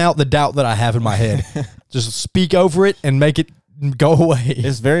drown out the doubt that I have in my head. Just speak over it and make it go away.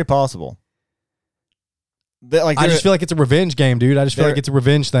 It's very possible. I just feel like it's a revenge game, dude. I just feel like it's a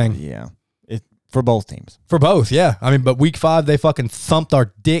revenge thing. Yeah. For both teams. For both, yeah. I mean, but week 5, they fucking thumped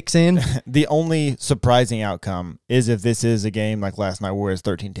our dicks in. The only surprising outcome is if this is a game like last night where it's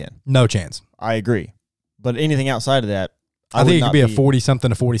 13-10. No chance. I agree. But anything outside of that, I think it could be a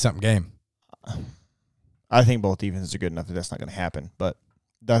 40-something to 40-something game. I think both defenses are good enough that that's not going to happen. But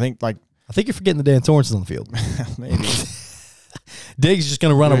I think you're forgetting the Dan Sorensen on the field. Maybe. Diggs is just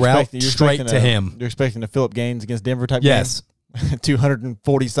going to run a route straight to him. You're expecting a Phillip Gaines against Denver type yes. game?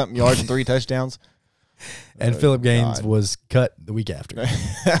 240-something yards and 3 touchdowns? And Oh, Philip Gaines God. was cut the week after.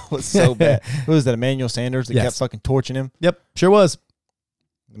 That was so bad. Who was that? Emmanuel Sanders that Yes. kept fucking torching him. Yep, sure was.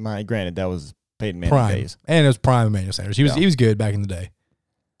 Granted, that was Peyton Manning Prime. days. And it was prime Emmanuel Sanders. He was good back in the day.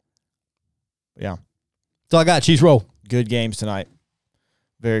 Yeah, That's all I got. Chiefs roll. good games tonight.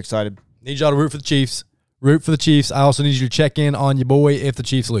 Very excited. Need y'all to root for the Chiefs. Root for the Chiefs. I also need you to check in on your boy if the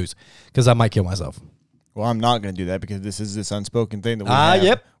Chiefs lose, because I might kill myself. Well, I'm not going to do that because this is this unspoken thing that we have.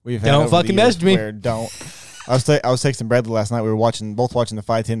 Yep. We've had Don't over the fucking years message me. where Don't. I was texting Bradley last night. We were both watching the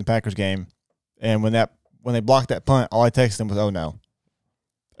 5-10 the Packers game, and when they blocked that punt, all I texted him was, "Oh no."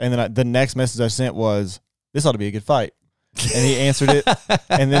 And then the next message I sent was, "This ought to be a good fight." And he answered it,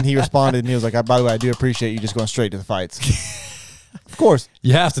 and then he responded, and he was like, "By the way, I do appreciate you just going straight to the fights." Of course,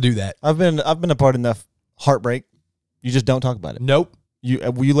 You have to do that. I've been a part of enough heartbreak. You just don't talk about it. Nope. You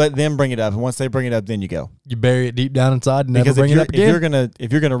let them bring it up, and once they bring it up, then you go. You bury it deep down inside and never Because bring it up again.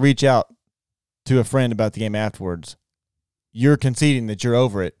 if you're gonna reach out to a friend about the game afterwards, you're conceding that you're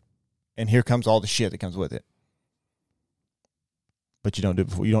over it, and here comes all the shit that comes with it. But you don't do it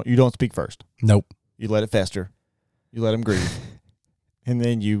before. You don't speak first. Nope. You let it fester. You let them grieve, and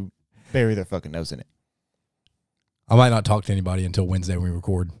then you bury their fucking nose in it. I might not talk to anybody until Wednesday when we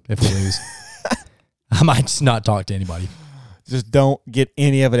record if we lose. I might just not talk to anybody. Just don't get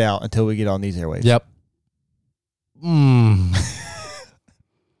any of it out until we get on these airwaves. Yep.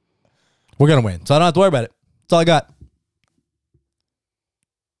 We're going to win, so I don't have to worry about it. That's all I got.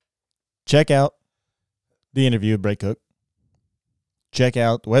 Check out the interview with Bray Cook. Check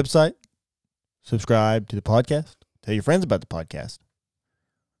out the website. Subscribe to the podcast. Tell your friends about the podcast.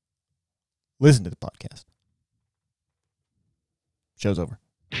 Listen to the podcast. Show's over.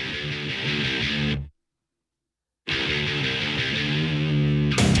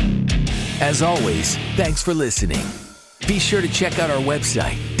 As always, thanks for listening. Be sure to check out our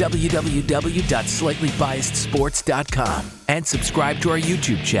website, www.slightlybiasedsports.com, and subscribe to our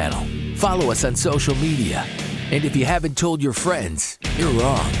YouTube channel. Follow us on social media. And if you haven't told your friends, you're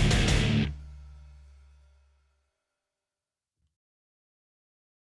wrong.